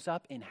shows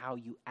up in how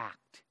you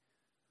act.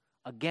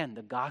 Again,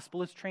 the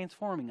gospel is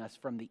transforming us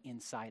from the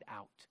inside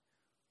out.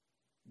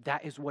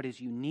 That is what is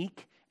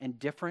unique and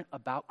different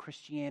about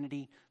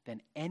Christianity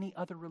than any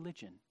other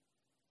religion.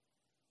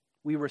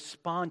 We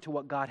respond to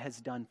what God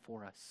has done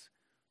for us.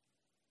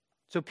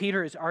 So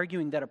Peter is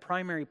arguing that a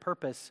primary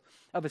purpose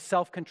of a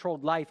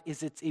self-controlled life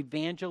is its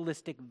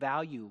evangelistic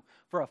value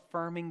for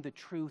affirming the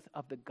truth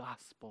of the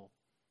gospel.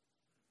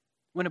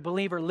 When a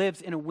believer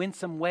lives in a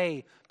winsome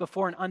way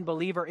before an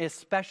unbeliever,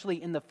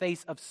 especially in the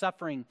face of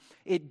suffering,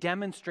 it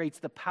demonstrates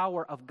the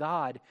power of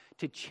God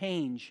to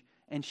change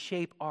and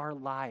shape our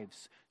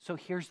lives. So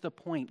here's the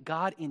point.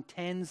 God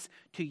intends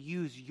to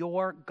use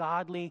your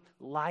godly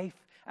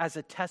life as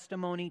a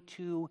testimony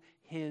to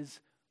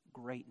His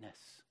greatness.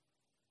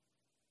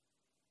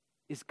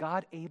 Is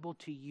God able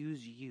to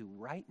use you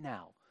right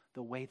now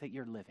the way that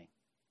you're living?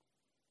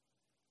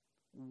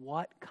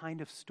 What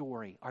kind of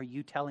story are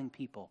you telling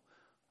people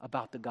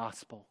about the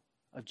gospel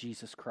of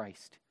Jesus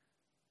Christ?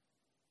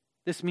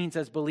 This means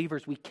as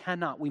believers,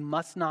 we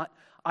must not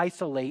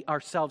isolate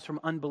ourselves from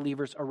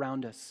unbelievers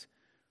around us.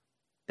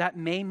 That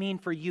may mean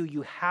for you,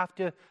 you have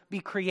to be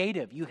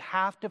creative. You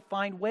have to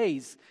find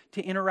ways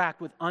to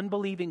interact with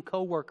unbelieving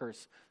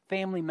coworkers,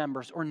 family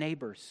members, or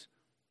neighbors.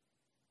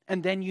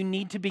 And then you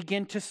need to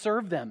begin to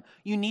serve them.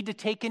 You need to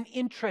take an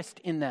interest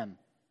in them.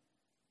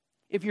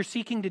 If you're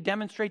seeking to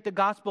demonstrate the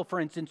gospel,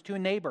 for instance, to a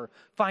neighbor,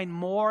 find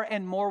more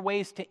and more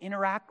ways to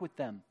interact with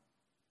them.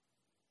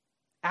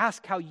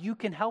 Ask how you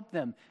can help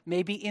them,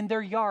 maybe in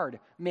their yard,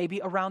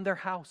 maybe around their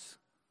house.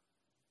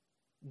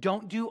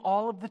 Don't do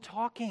all of the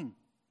talking.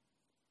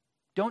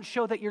 Don't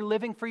show that you're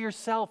living for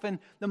yourself, and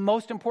the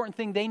most important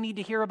thing they need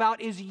to hear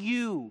about is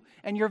you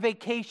and your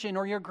vacation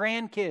or your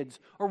grandkids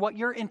or what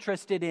you're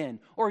interested in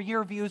or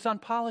your views on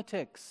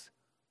politics.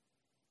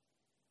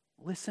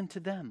 Listen to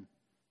them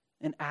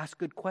and ask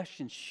good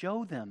questions.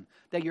 Show them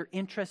that you're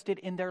interested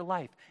in their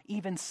life.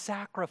 Even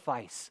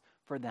sacrifice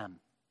for them.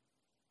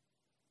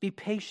 Be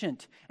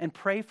patient and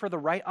pray for the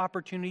right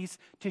opportunities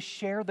to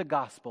share the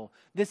gospel.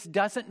 This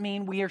doesn't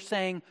mean we are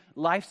saying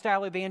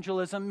lifestyle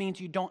evangelism means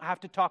you don't have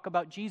to talk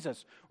about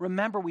Jesus.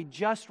 Remember, we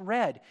just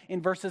read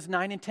in verses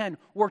 9 and 10,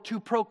 we're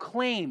to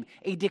proclaim,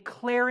 a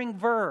declaring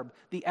verb,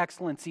 the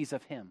excellencies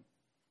of Him.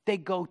 They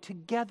go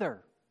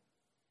together.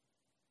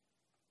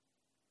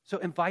 So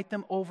invite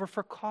them over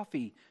for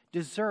coffee,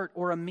 dessert,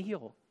 or a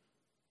meal.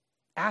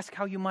 Ask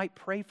how you might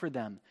pray for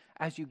them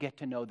as you get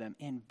to know them.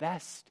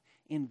 Invest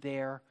in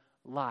their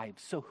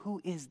lives. So who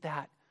is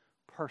that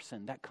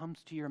person that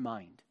comes to your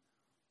mind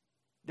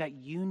that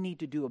you need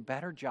to do a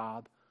better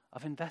job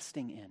of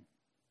investing in,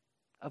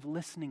 of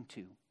listening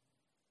to,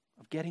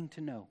 of getting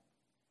to know?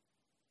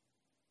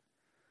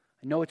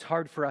 I know it's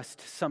hard for us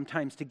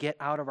sometimes to get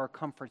out of our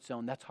comfort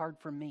zone. That's hard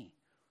for me.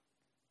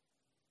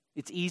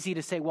 It's easy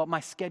to say, well, my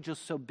schedule's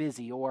so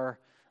busy, or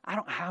I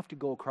don't have to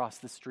go across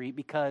the street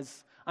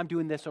because I'm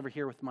doing this over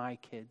here with my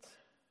kids.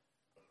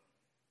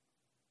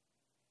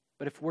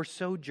 But if we're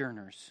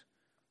sojourners,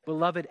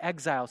 beloved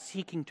exiles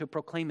seeking to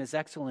proclaim His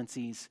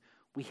excellencies,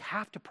 we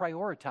have to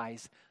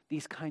prioritize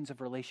these kinds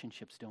of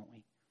relationships, don't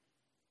we?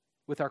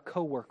 With our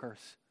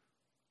coworkers,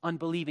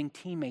 unbelieving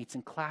teammates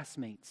and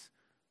classmates,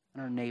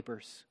 and our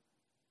neighbors.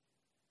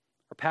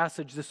 Our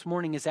passage this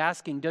morning is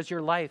asking, does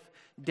your life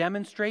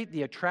demonstrate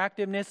the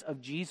attractiveness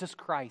of Jesus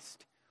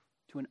Christ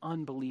to an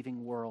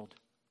unbelieving world.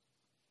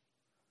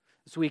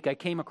 This week I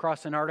came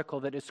across an article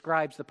that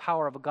describes the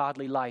power of a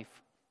godly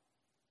life.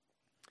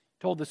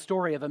 It told the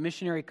story of a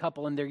missionary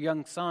couple and their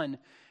young son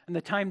and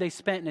the time they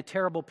spent in a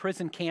terrible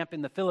prison camp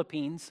in the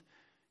Philippines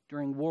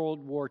during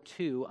World War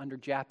II under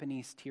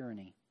Japanese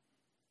tyranny.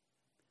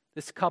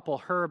 This couple,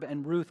 Herb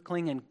and Ruth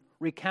Klingen,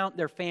 recount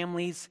their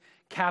families,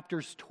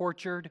 captors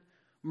tortured,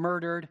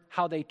 murdered,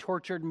 how they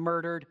tortured,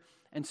 murdered,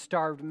 and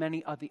starved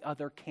many of the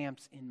other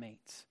camp's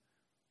inmates.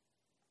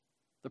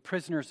 The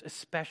prisoners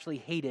especially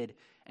hated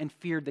and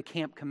feared the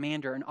camp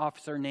commander, an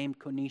officer named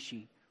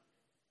Konishi.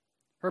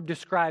 Herb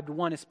described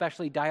one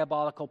especially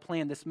diabolical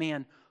plan this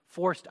man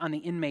forced on the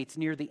inmates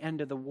near the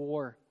end of the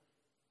war.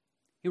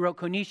 He wrote,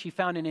 Konishi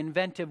found an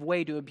inventive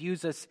way to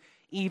abuse us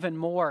even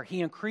more.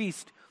 He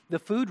increased the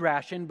food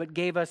ration, but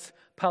gave us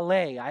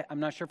palay. I'm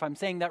not sure if I'm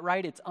saying that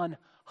right. It's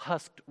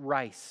unhusked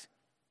rice.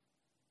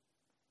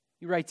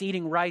 He writes,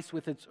 eating rice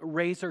with its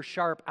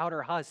razor-sharp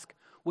outer husk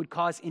would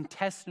cause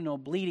intestinal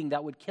bleeding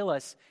that would kill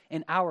us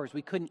in hours.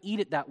 We couldn't eat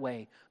it that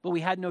way, but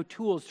we had no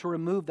tools to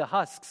remove the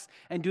husks,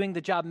 and doing the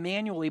job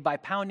manually by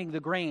pounding the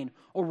grain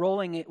or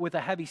rolling it with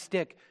a heavy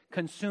stick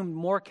consumed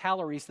more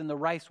calories than the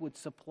rice would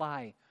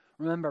supply.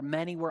 Remember,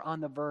 many were on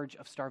the verge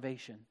of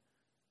starvation.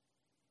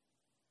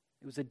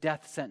 It was a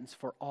death sentence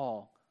for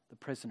all the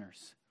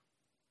prisoners.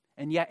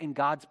 And yet, in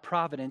God's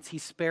providence, He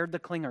spared the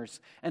Klingers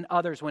and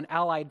others when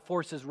Allied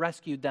forces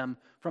rescued them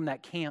from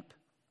that camp.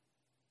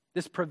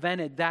 This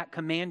prevented that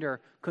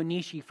commander,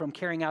 Konishi, from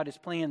carrying out his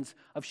plans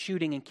of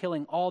shooting and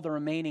killing all the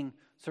remaining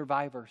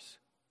survivors.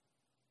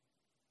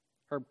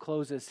 Herb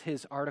closes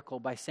his article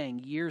by saying,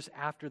 years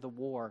after the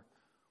war,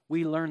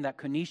 we learned that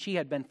Konishi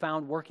had been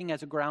found working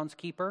as a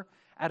groundskeeper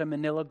at a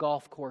Manila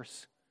golf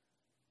course.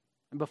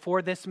 And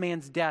before this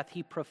man's death,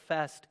 he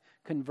professed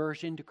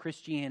conversion to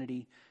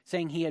Christianity,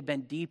 saying he had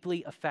been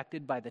deeply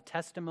affected by the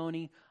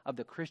testimony of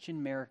the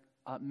Christian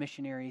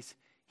missionaries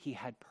he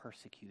had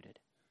persecuted.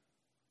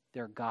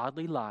 Their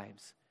godly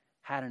lives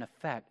had an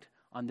effect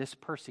on this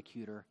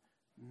persecutor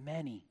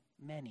many,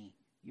 many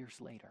years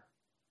later.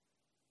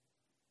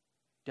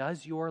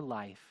 Does your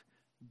life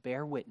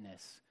bear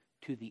witness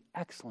to the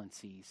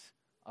excellencies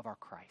of our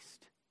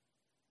Christ?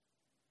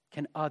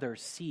 Can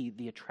others see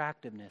the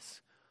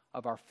attractiveness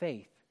of our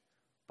faith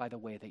by the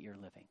way that you're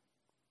living?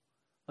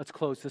 Let's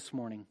close this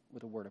morning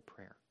with a word of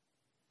prayer.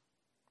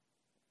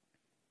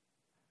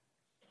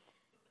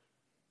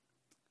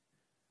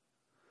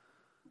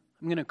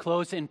 I'm going to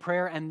close in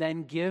prayer and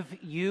then give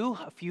you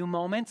a few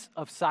moments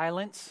of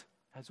silence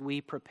as we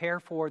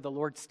prepare for the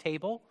Lord's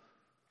table.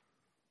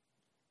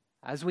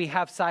 As we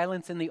have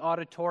silence in the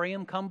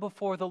auditorium, come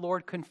before the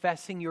Lord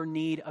confessing your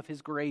need of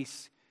His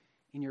grace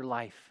in your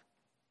life,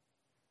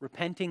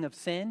 repenting of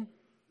sin,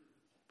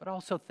 but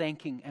also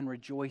thanking and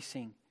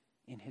rejoicing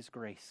in His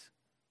grace.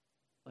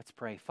 Let's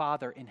pray.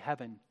 Father in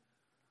heaven,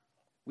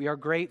 we are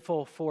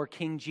grateful for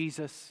King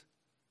Jesus,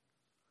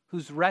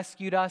 who's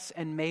rescued us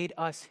and made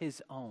us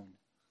His own.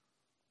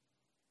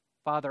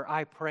 Father,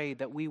 I pray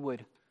that we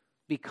would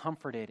be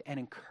comforted and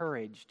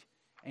encouraged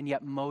and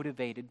yet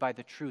motivated by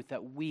the truth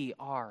that we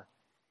are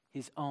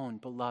His own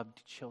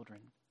beloved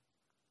children.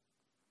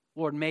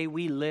 Lord, may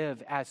we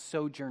live as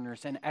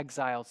sojourners and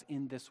exiles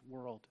in this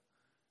world.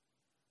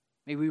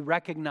 May we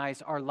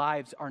recognize our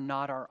lives are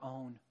not our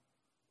own,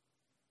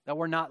 that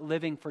we're not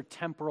living for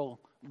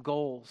temporal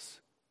goals.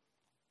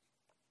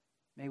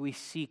 May we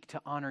seek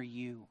to honor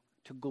You,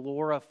 to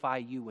glorify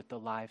You with the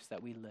lives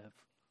that we live.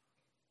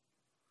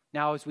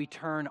 Now, as we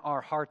turn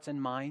our hearts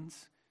and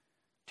minds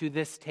to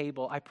this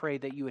table, I pray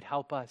that You would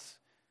help us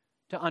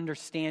to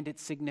understand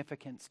its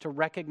significance, to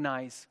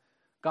recognize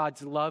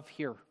God's love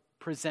here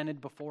presented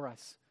before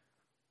us,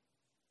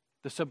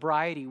 the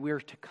sobriety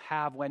we're to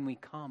have when we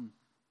come,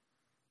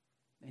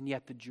 and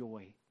yet the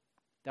joy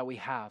that we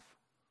have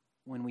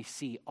when we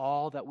see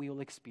all that we will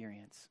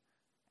experience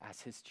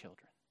as His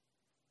children.